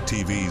Waypoint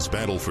TV's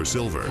Battle for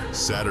Silver,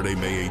 Saturday,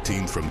 May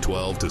 18th from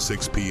 12 to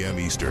 6 p.m.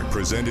 Eastern,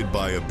 presented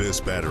by Abyss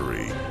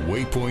Battery.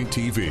 Waypoint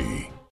TV.